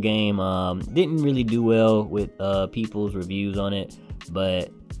out full game. Didn't really do well with people's reviews on it, but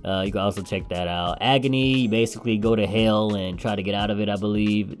you can also check that out. Agony, you basically go to hell and try to get out of it, I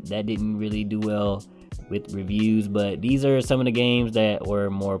believe. That didn't really do well with reviews, but these are some of the games that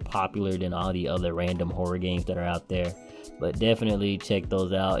were more popular than all the other random horror games that are out there. But definitely check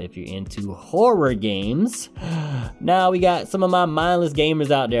those out if you're into horror games. Now we got some of my mindless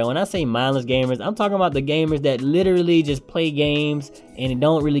gamers out there. When I say mindless gamers, I'm talking about the gamers that literally just play games and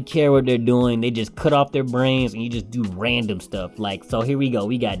don't really care what they're doing. They just cut off their brains and you just do random stuff. Like, so here we go.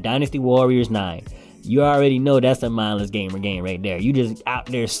 We got Dynasty Warriors 9. You already know that's a mindless gamer game right there. You just out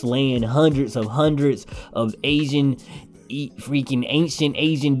there slaying hundreds of freaking ancient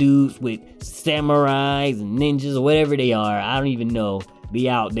Asian dudes with samurais and ninjas or whatever they are. I don't even know. Be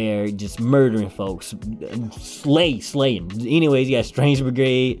out there just murdering folks. Slaying. Anyways, you got Strange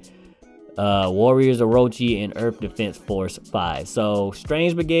Brigade, Warriors Orochi, and Earth Defense Force 5. So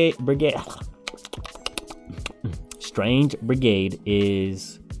Strange Brigade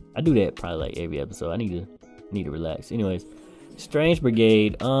is, I do that probably like every episode. I need to relax. Anyways, Strange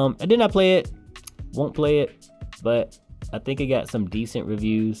Brigade. I did not play it. Won't play it, but I think it got some decent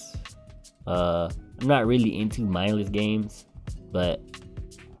reviews. I'm not really into mindless games, but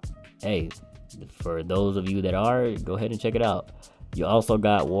hey, for those of you that are, go ahead and check it out. You also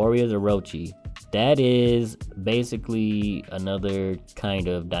got Warriors Orochi. That is basically another kind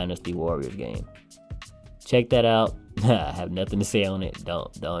of Dynasty Warriors game. Check that out. I have nothing to say on it.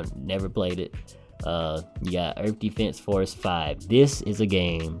 Never played it. You got Earth Defense Force 5. This is a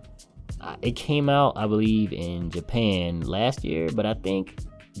game. It came out, I believe, in Japan last year, but I think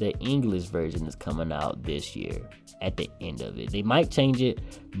the English version is coming out this year at the end of it. They might change it,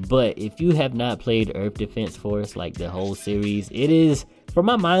 but if you have not played Earth Defense Force, like the whole series, it is, for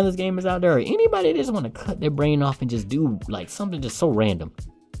my mindless gamers out there, or anybody that just want to cut their brain off and just do like something just so random.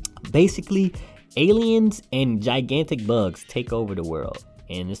 Basically, aliens and gigantic bugs take over the world,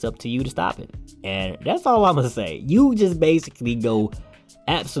 and it's up to you to stop it. And that's all I'm going to say. You just basically go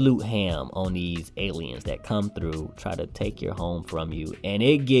absolute ham on these aliens that come through, try to take your home from you, and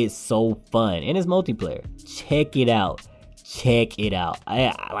it gets so fun, and it's multiplayer. Check it out.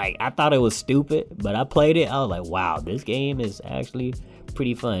 I thought it was stupid, but I played it. I was like, wow, this game is actually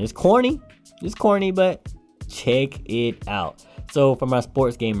pretty fun. It's corny, but check it out. So for my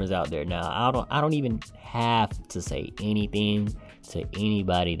sports gamers out there, now I don't even have to say anything to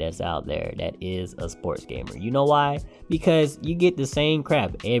anybody that's out there that is a sports gamer. You know why? Because you get the same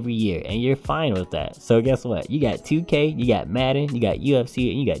crap every year and you're fine with that. So guess what? You got 2K, you got Madden, you got UFC,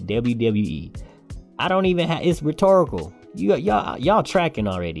 and you got WWE. I don't even have, it's rhetorical. Y'all tracking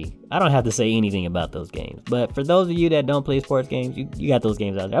already. I don't have to say anything about those games. But for those of you that don't play sports games, you got those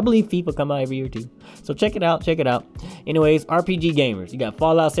games out there. I believe FIFA come out every year too. So check it out. Anyways, RPG gamers. You got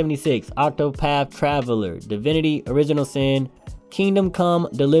Fallout 76, Octopath Traveler, Divinity Original Sin, Kingdom Come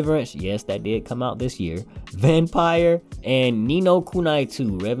Deliverance, yes, that did come out this year, Vampire, and Ni no Kunai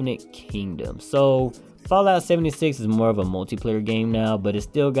 2, Revenant Kingdom. So Fallout 76 is more of a multiplayer game now, but it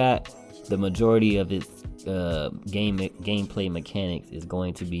still got the majority of its gameplay mechanics is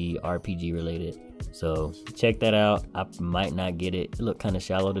going to be RPG related. So check that out. I might not get it. It looked kind of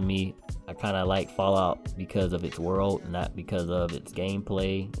shallow to me. I kind of like Fallout because of its world, not because of its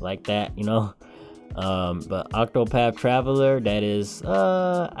gameplay like that, you know. But Octopath Traveler, that is,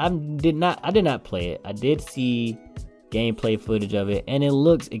 I did not play it. I did see gameplay footage of it, and it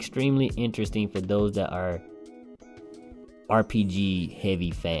looks extremely interesting for those that are RPG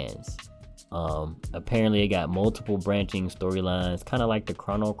heavy fans. Apparently it got multiple branching storylines, kind of like the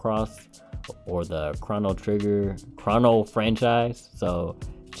Chrono Cross or the Chrono Trigger Chrono franchise. So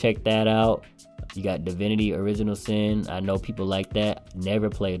check that out. You got Divinity Original Sin. I know people like that. Never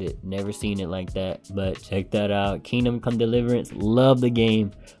played it, never seen it like that, but check that out. Kingdom Come Deliverance. Love the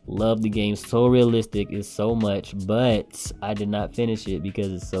game. So realistic. It's so much, but I did not finish it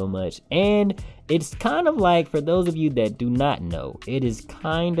because it's so much. And it's kind of like, for those of you that do not know, it is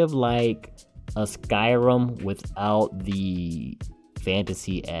kind of like a Skyrim without the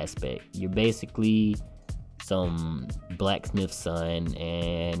fantasy aspect. You're basically some blacksmith's son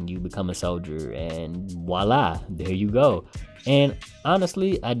and you become a soldier, and voila, there you go. And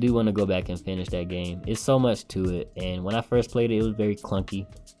honestly, I do want to go back and finish that game. It's so much to it, and when I first played it, it was very clunky,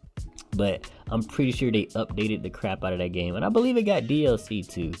 but I'm pretty sure they updated the crap out of that game, and I believe it got DLC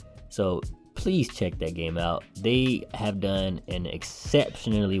too. So please check that game out. They have done an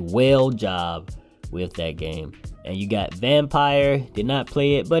exceptionally well job with that game. And you got Vampire. Did not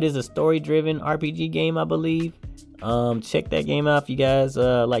play it, but it's a story-driven RPG game, I believe. Check that game out if you guys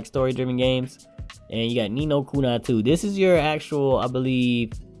like story-driven games. And you got Ni no Kuni 2. This is your actual, I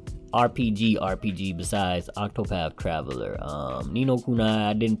believe, RPG besides Octopath Traveler. Ni no Kuni,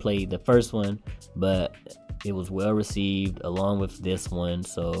 I didn't play the first one, but it was well received along with this one.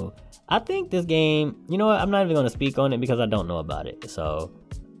 So I think this game, you know what, I'm not even going to speak on it because I don't know about it. So,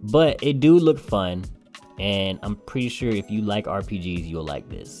 but it do look fun. And I'm pretty sure if you like RPGs, you'll like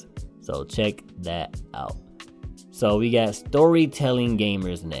this. So check that out. So we got storytelling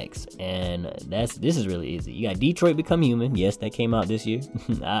gamers next. And this is really easy. You got Detroit Become Human. Yes, that came out this year.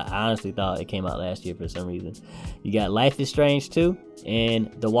 I honestly thought it came out last year for some reason. You got Life is Strange 2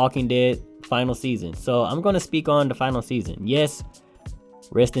 and The Walking Dead final season. So I'm going to speak on the final season. Yes,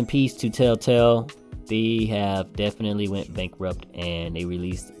 rest in peace to Telltale. They have definitely went bankrupt, and they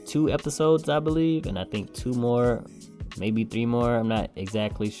released 2 episodes, I believe, and I think 2 more, maybe 3 more. I'm not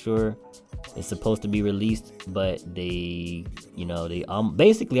exactly sure. It's supposed to be released, but they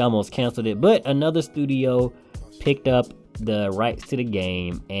basically almost canceled it. But another studio picked up the rights to the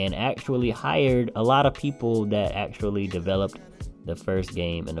game and actually hired a lot of people that actually developed the first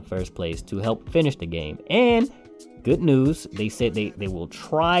game in the first place to help finish the game. And good news, they said they will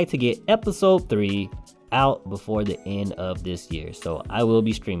try to get episode 3 out before the end of this year. So I will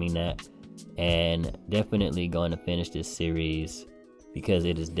be streaming that and definitely going to finish this series because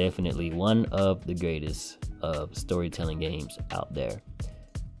it is definitely one of the greatest of storytelling games out there.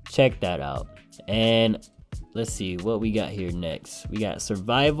 Check that out. And let's see what we got here next. We got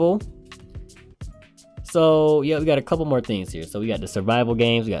survival. So yeah, we got a couple more things here. So we got the survival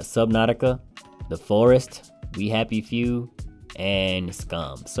games. We got Subnautica, The Forest, We Happy Few, and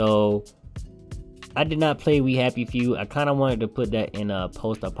Scum. So I did not play We Happy Few. I kind of wanted to put that in a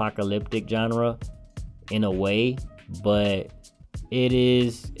post-apocalyptic genre in a way, but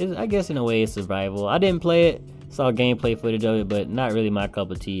it's I guess in a way it's survival. I didn't play it, saw gameplay footage of it, but not really my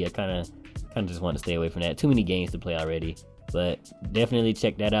cup of tea. I kind of just want to stay away from that. Too many games to play already. But definitely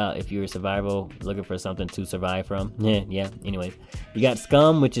check that out if you're a survival looking for something to survive from. Yeah. Anyways, you got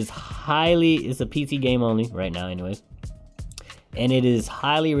Scum, which is it's a PC game only right now. Anyways, and it is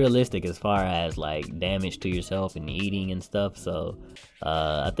highly realistic as far as like damage to yourself and eating and stuff. So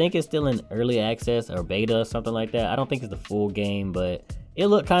I think it's still in early access or beta or something like that. I don't think it's the full game, but it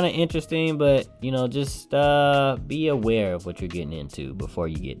looked kind of interesting. But just be aware of what you're getting into before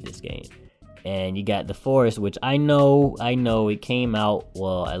you get this game. And you got The Forest, which I know it came out,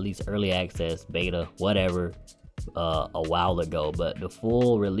 well, at least early access, beta, whatever, a while ago, but the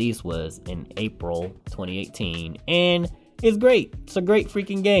full release was in April 2018, and it's great. It's a great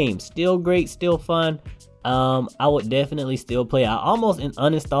freaking game. Still great, still fun. I would definitely still play. I almost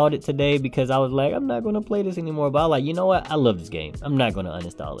uninstalled it today because I was like, I'm not going to play this anymore, but I was like, you know what? I love this game. I'm not going to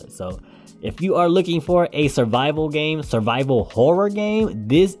uninstall it. So if you are looking for a survival game, survival horror game,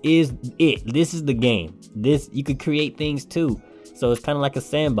 this is it. This is the game. You could create things too. So it's kind of like a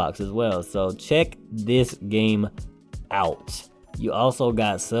sandbox as well. So check this game out. You also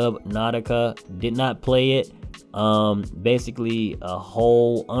got Subnautica. Did not play it. Basically a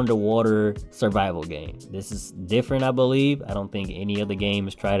whole underwater survival game. This is different, I believe. I don't think any other game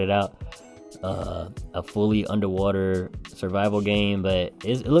has tried it out. A fully underwater survival game, but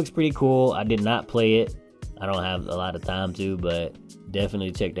it looks pretty cool. I did not play it. I don't have a lot of time to, but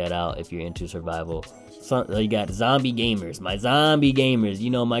definitely check that out if you're into survival. So you got zombie gamers, my zombie gamers,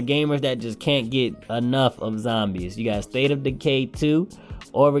 my gamers that just can't get enough of zombies. You got State of Decay 2,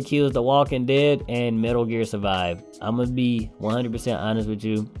 Overkill's The Walking Dead, and Metal Gear Survive. I'm gonna be 100% honest with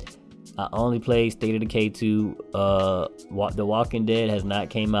you. I only played State of Decay 2. The Walking Dead has not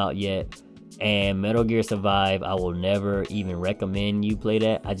came out yet. And Metal Gear Survive, I will never even recommend you play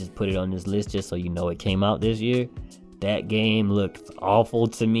that. I just put it on this list just so you know it came out this year. That game looks awful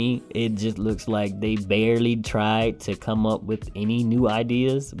to me. It just looks like they barely tried to come up with any new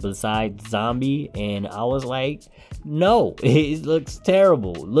ideas besides zombie. And I was like, no, it looks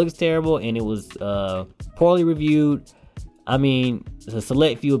terrible. It looks terrible, and it was poorly reviewed. I mean, a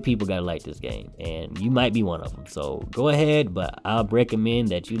select few people gotta like this game, and you might be one of them. So go ahead, but I'll recommend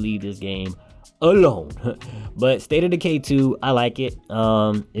that you leave this game alone. But State of Decay 2, I like it.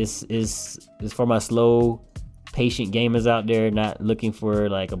 It's for my slow, patient gamers out there, not looking for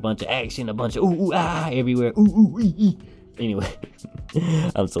like a bunch of action, a bunch of ooh ah everywhere. Anyway,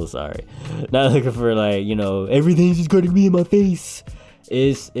 I'm so sorry. Not looking for like, everything's just gonna be in my face.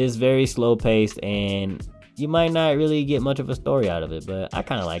 It's very slow paced, and you might not really get much of a story out of it, but I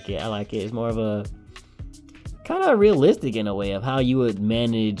kind of like it. I like it. It's more of a kind of realistic in a way of how you would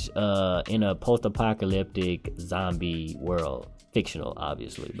manage in a post-apocalyptic zombie world. Fictional,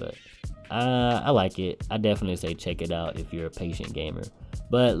 obviously, but I like it. I definitely say check it out if you're a patient gamer.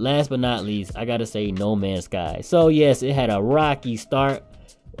 But last but not least, I gotta say No Man's Sky. So yes, it had a rocky start.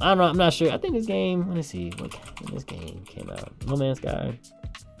 I don't know. I'm not sure. I think this game. Let me see when this game came out. No Man's Sky.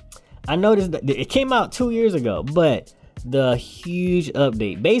 I noticed that it came out 2 years ago, but the huge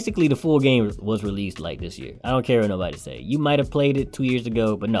update, basically the full game was released like this year. I don't care what nobody say. You might have played it 2 years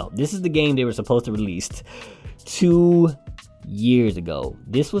ago, but no, this is the game they were supposed to release 2 years ago.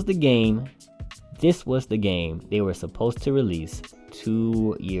 This was the game they were supposed to release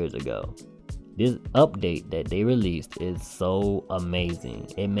 2 years ago. This update that they released is so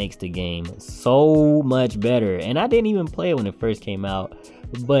amazing. It makes the game so much better. And I didn't even play it when it first came out,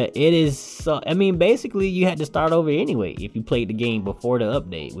 but it is so, basically you had to start over anyway if you played the game before the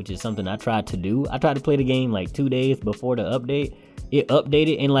update, which is something I tried to do. I tried to play the game like 2 days before the update. It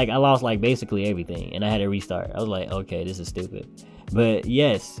updated and I lost basically everything, and I had to restart. I was like, okay, this is stupid. But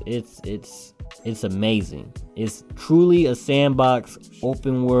yes, it's amazing. It's truly a sandbox,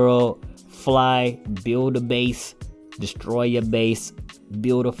 open world, fly, build a base, destroy your base,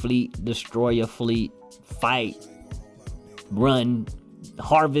 build a fleet, destroy your fleet, fight, run,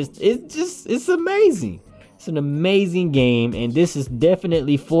 harvest. It's amazing. It's an amazing game, and this is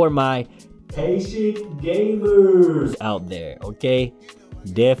definitely for my patient gamers out there, okay?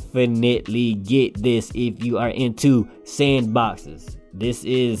 Definitely get this if you are into sandboxes. This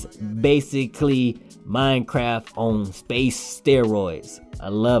is basically Minecraft on space steroids. I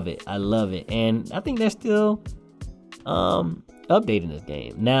love it. And I think they're still updating this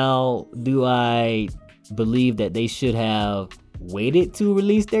game. Now, do I believe that they should have waited to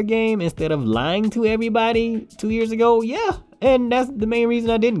release their game instead of lying to everybody 2 years ago? Yeah, and that's the main reason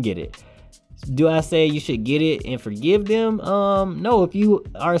I didn't get it. Do I say you should get it and forgive them? No, if you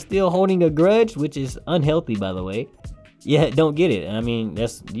are still holding a grudge, which is unhealthy, by the way, yeah, don't get it.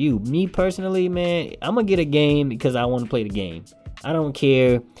 That's you. Me personally, man, I'm gonna get a game because I want to play the game. I don't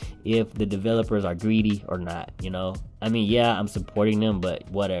care if the developers are greedy or not, yeah, I'm supporting them, but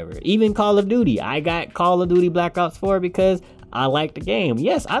whatever. Even Call of Duty, I got Call of Duty Black Ops 4 because I like the game.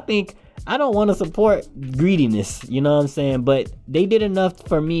 Yes, I don't want to support greediness, you know what I'm saying? But they did enough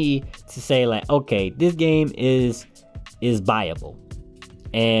for me to say okay, this game is viable.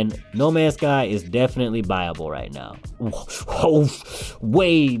 And No Man's Sky is definitely viable right now.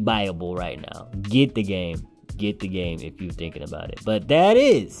 Way viable right now. Get the game if you're thinking about it. But that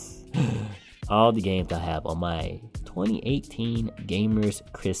is all the games I have on my 2018 Gamers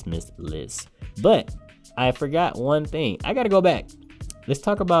Christmas list. But I forgot one thing. I gotta go back. Let's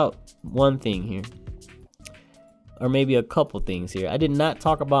talk about one thing here. Or maybe a couple things here. I did not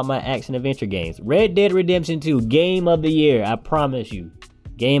talk about my action adventure games. Red Dead Redemption 2, game of the year. I promise you.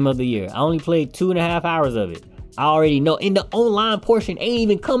 Game of the year. I only played 2.5 hours of it. I already know. And the online portion ain't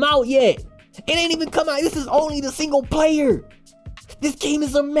even come out yet. It ain't even come out. This is only the single player. This game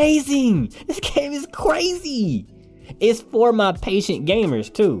is amazing. This game is crazy. It's for my patient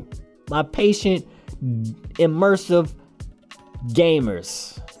gamers too. My patient, immersive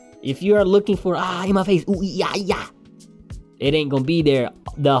gamers. If you are looking for in my face, ooh yeah, it ain't gonna be there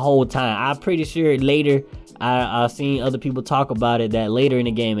the whole time. I'm pretty sure later. I've seen other people talk about it that later in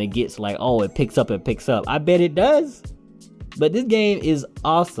the game it gets it picks up. I bet it does. But this game is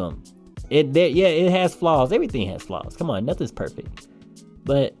awesome. It has flaws. Everything has flaws. Come on, nothing's perfect.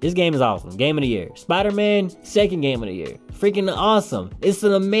 But this game is awesome. Game of the year. Spider-Man, second game of the year. Freaking awesome. It's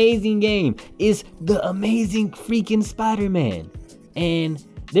an amazing game. It's the amazing freaking Spider-Man. And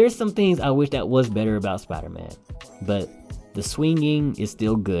there's some things I wish that was better about Spider-Man. But The swinging is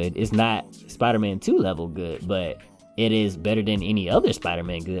still good. It's not Spider-Man 2 level good, but it is better than any other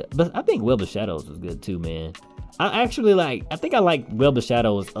Spider-Man good. But I think Web of Shadows was good too, man. I think I like Web of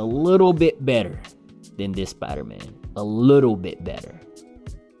Shadows a little bit better than this Spider-Man. A little bit better.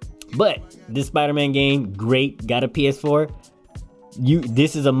 But this Spider-Man game, great. Got a PS4.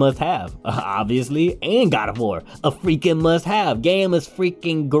 This is a must-have, obviously. And God of War, a freaking must-have. Game is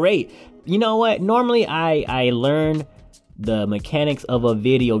freaking great. You know what? Normally, I learn the mechanics of a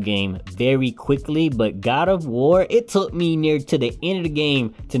video game very quickly, but God of War, it took me near to the end of the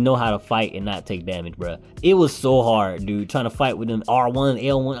game to know how to fight and not take damage, bruh. It was so hard, dude, trying to fight with them R1,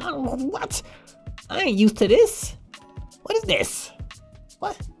 L1. I don't know what. I ain't used to this. What is this?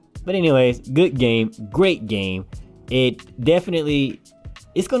 What? But anyways, good game, great game. It definitely,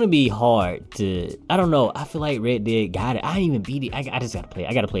 it's gonna be hard to, I don't know, I feel like Red Dead got it. I didn't even beat it. I just gotta play it.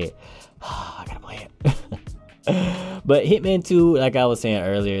 I gotta play it. I gotta play it. But Hitman 2, like I was saying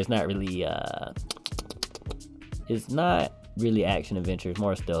earlier, it's not really action adventure, it's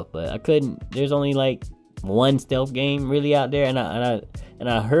more stealth, but there's only like one stealth game really out there, and I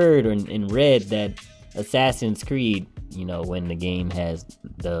heard and read that Assassin's Creed, you know, when the game has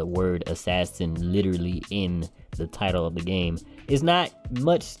the word assassin literally in the title of the game, is not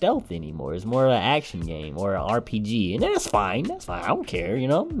much stealth anymore. It's more of an action game or an RPG, and that's fine. I don't care, you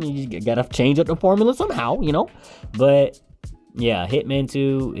know. You gotta change up the formula somehow, you know. But yeah, Hitman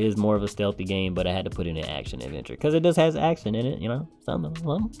 2 is more of a stealthy game, but I had to put in an action adventure because it has action in it, you know.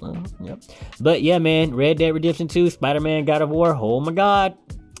 Yeah. But yeah, man, Red Dead Redemption 2, Spider-Man, God of War. Oh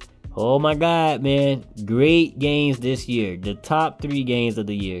my God, man. Great games this year. The top 3 games of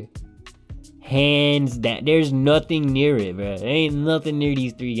the year. Hands down. There's nothing near it, bro. There ain't nothing near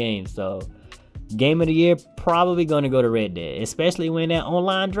these 3 games. So, game of the year, probably going to go to Red Dead. Especially when that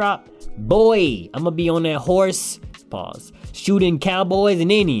online drop. Boy, I'm going to be on that horse. Pause. Shooting cowboys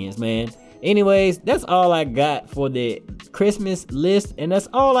and Indians, man. Anyways, that's all I got for the Christmas list. And that's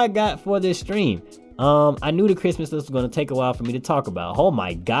all I got for this stream. I knew the Christmas list was going to take a while for me to talk about. Oh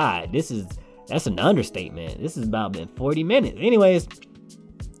my God, that's an understatement. This is about 40 minutes. Anyways,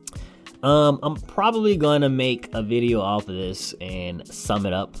 I'm probably going to make a video off of this and sum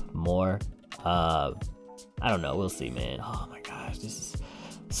it up more. I don't know. We'll see, man. Oh my gosh, this is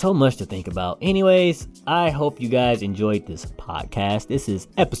so much to think about. Anyways, I hope you guys enjoyed this podcast. This is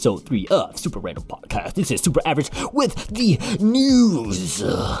episode 3 of Super Random Podcast. This is Super Average with the news.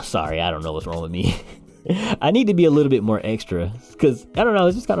 Sorry, I don't know what's wrong with me. I need to be a little bit more extra because, I don't know,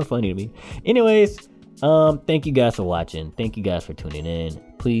 it's just kind of funny to me. Anyways, thank you guys for watching. Thank you guys for tuning in.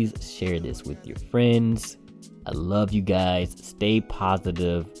 Please share this with your friends. I love you guys. Stay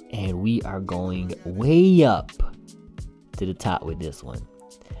positive, and we are going way up to the top with this one.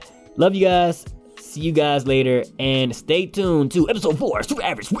 Love you guys. See you guys later, and stay tuned to episode 4 Super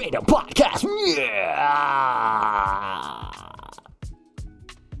Average Random Podcast. Yeah.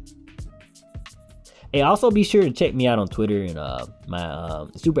 Hey, also be sure to check me out on Twitter and my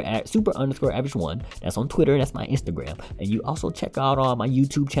super_average1. That's on Twitter. That's my Instagram. And you also check out my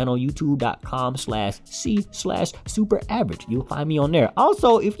YouTube channel, youtube.com/c/superaverage. You'll find me on there.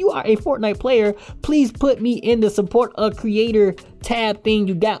 Also, if you are a Fortnite player, please put me in the support a creator tab thing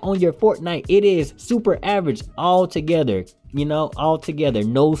you got on your Fortnite. It is Super Average all together. You know, all together,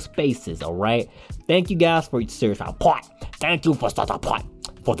 no spaces. All right. Thank you guys for your support. Thank you for the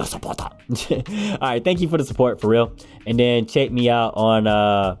support. All right, thank you for the support, for real. And then check me out on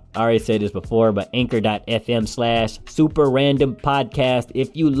I already said this before, but anchor.fm/super random podcast.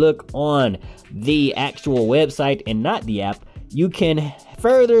 If you look on the actual website and not the app, you can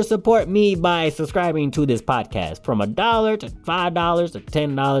further support me by subscribing to this podcast from $1 to $5 to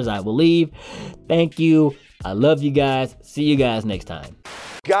 $10, I believe. Thank you. I love you guys. See you guys next time.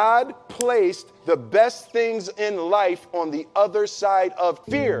 God placed the best things in life on the other side of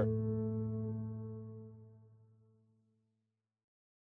fear.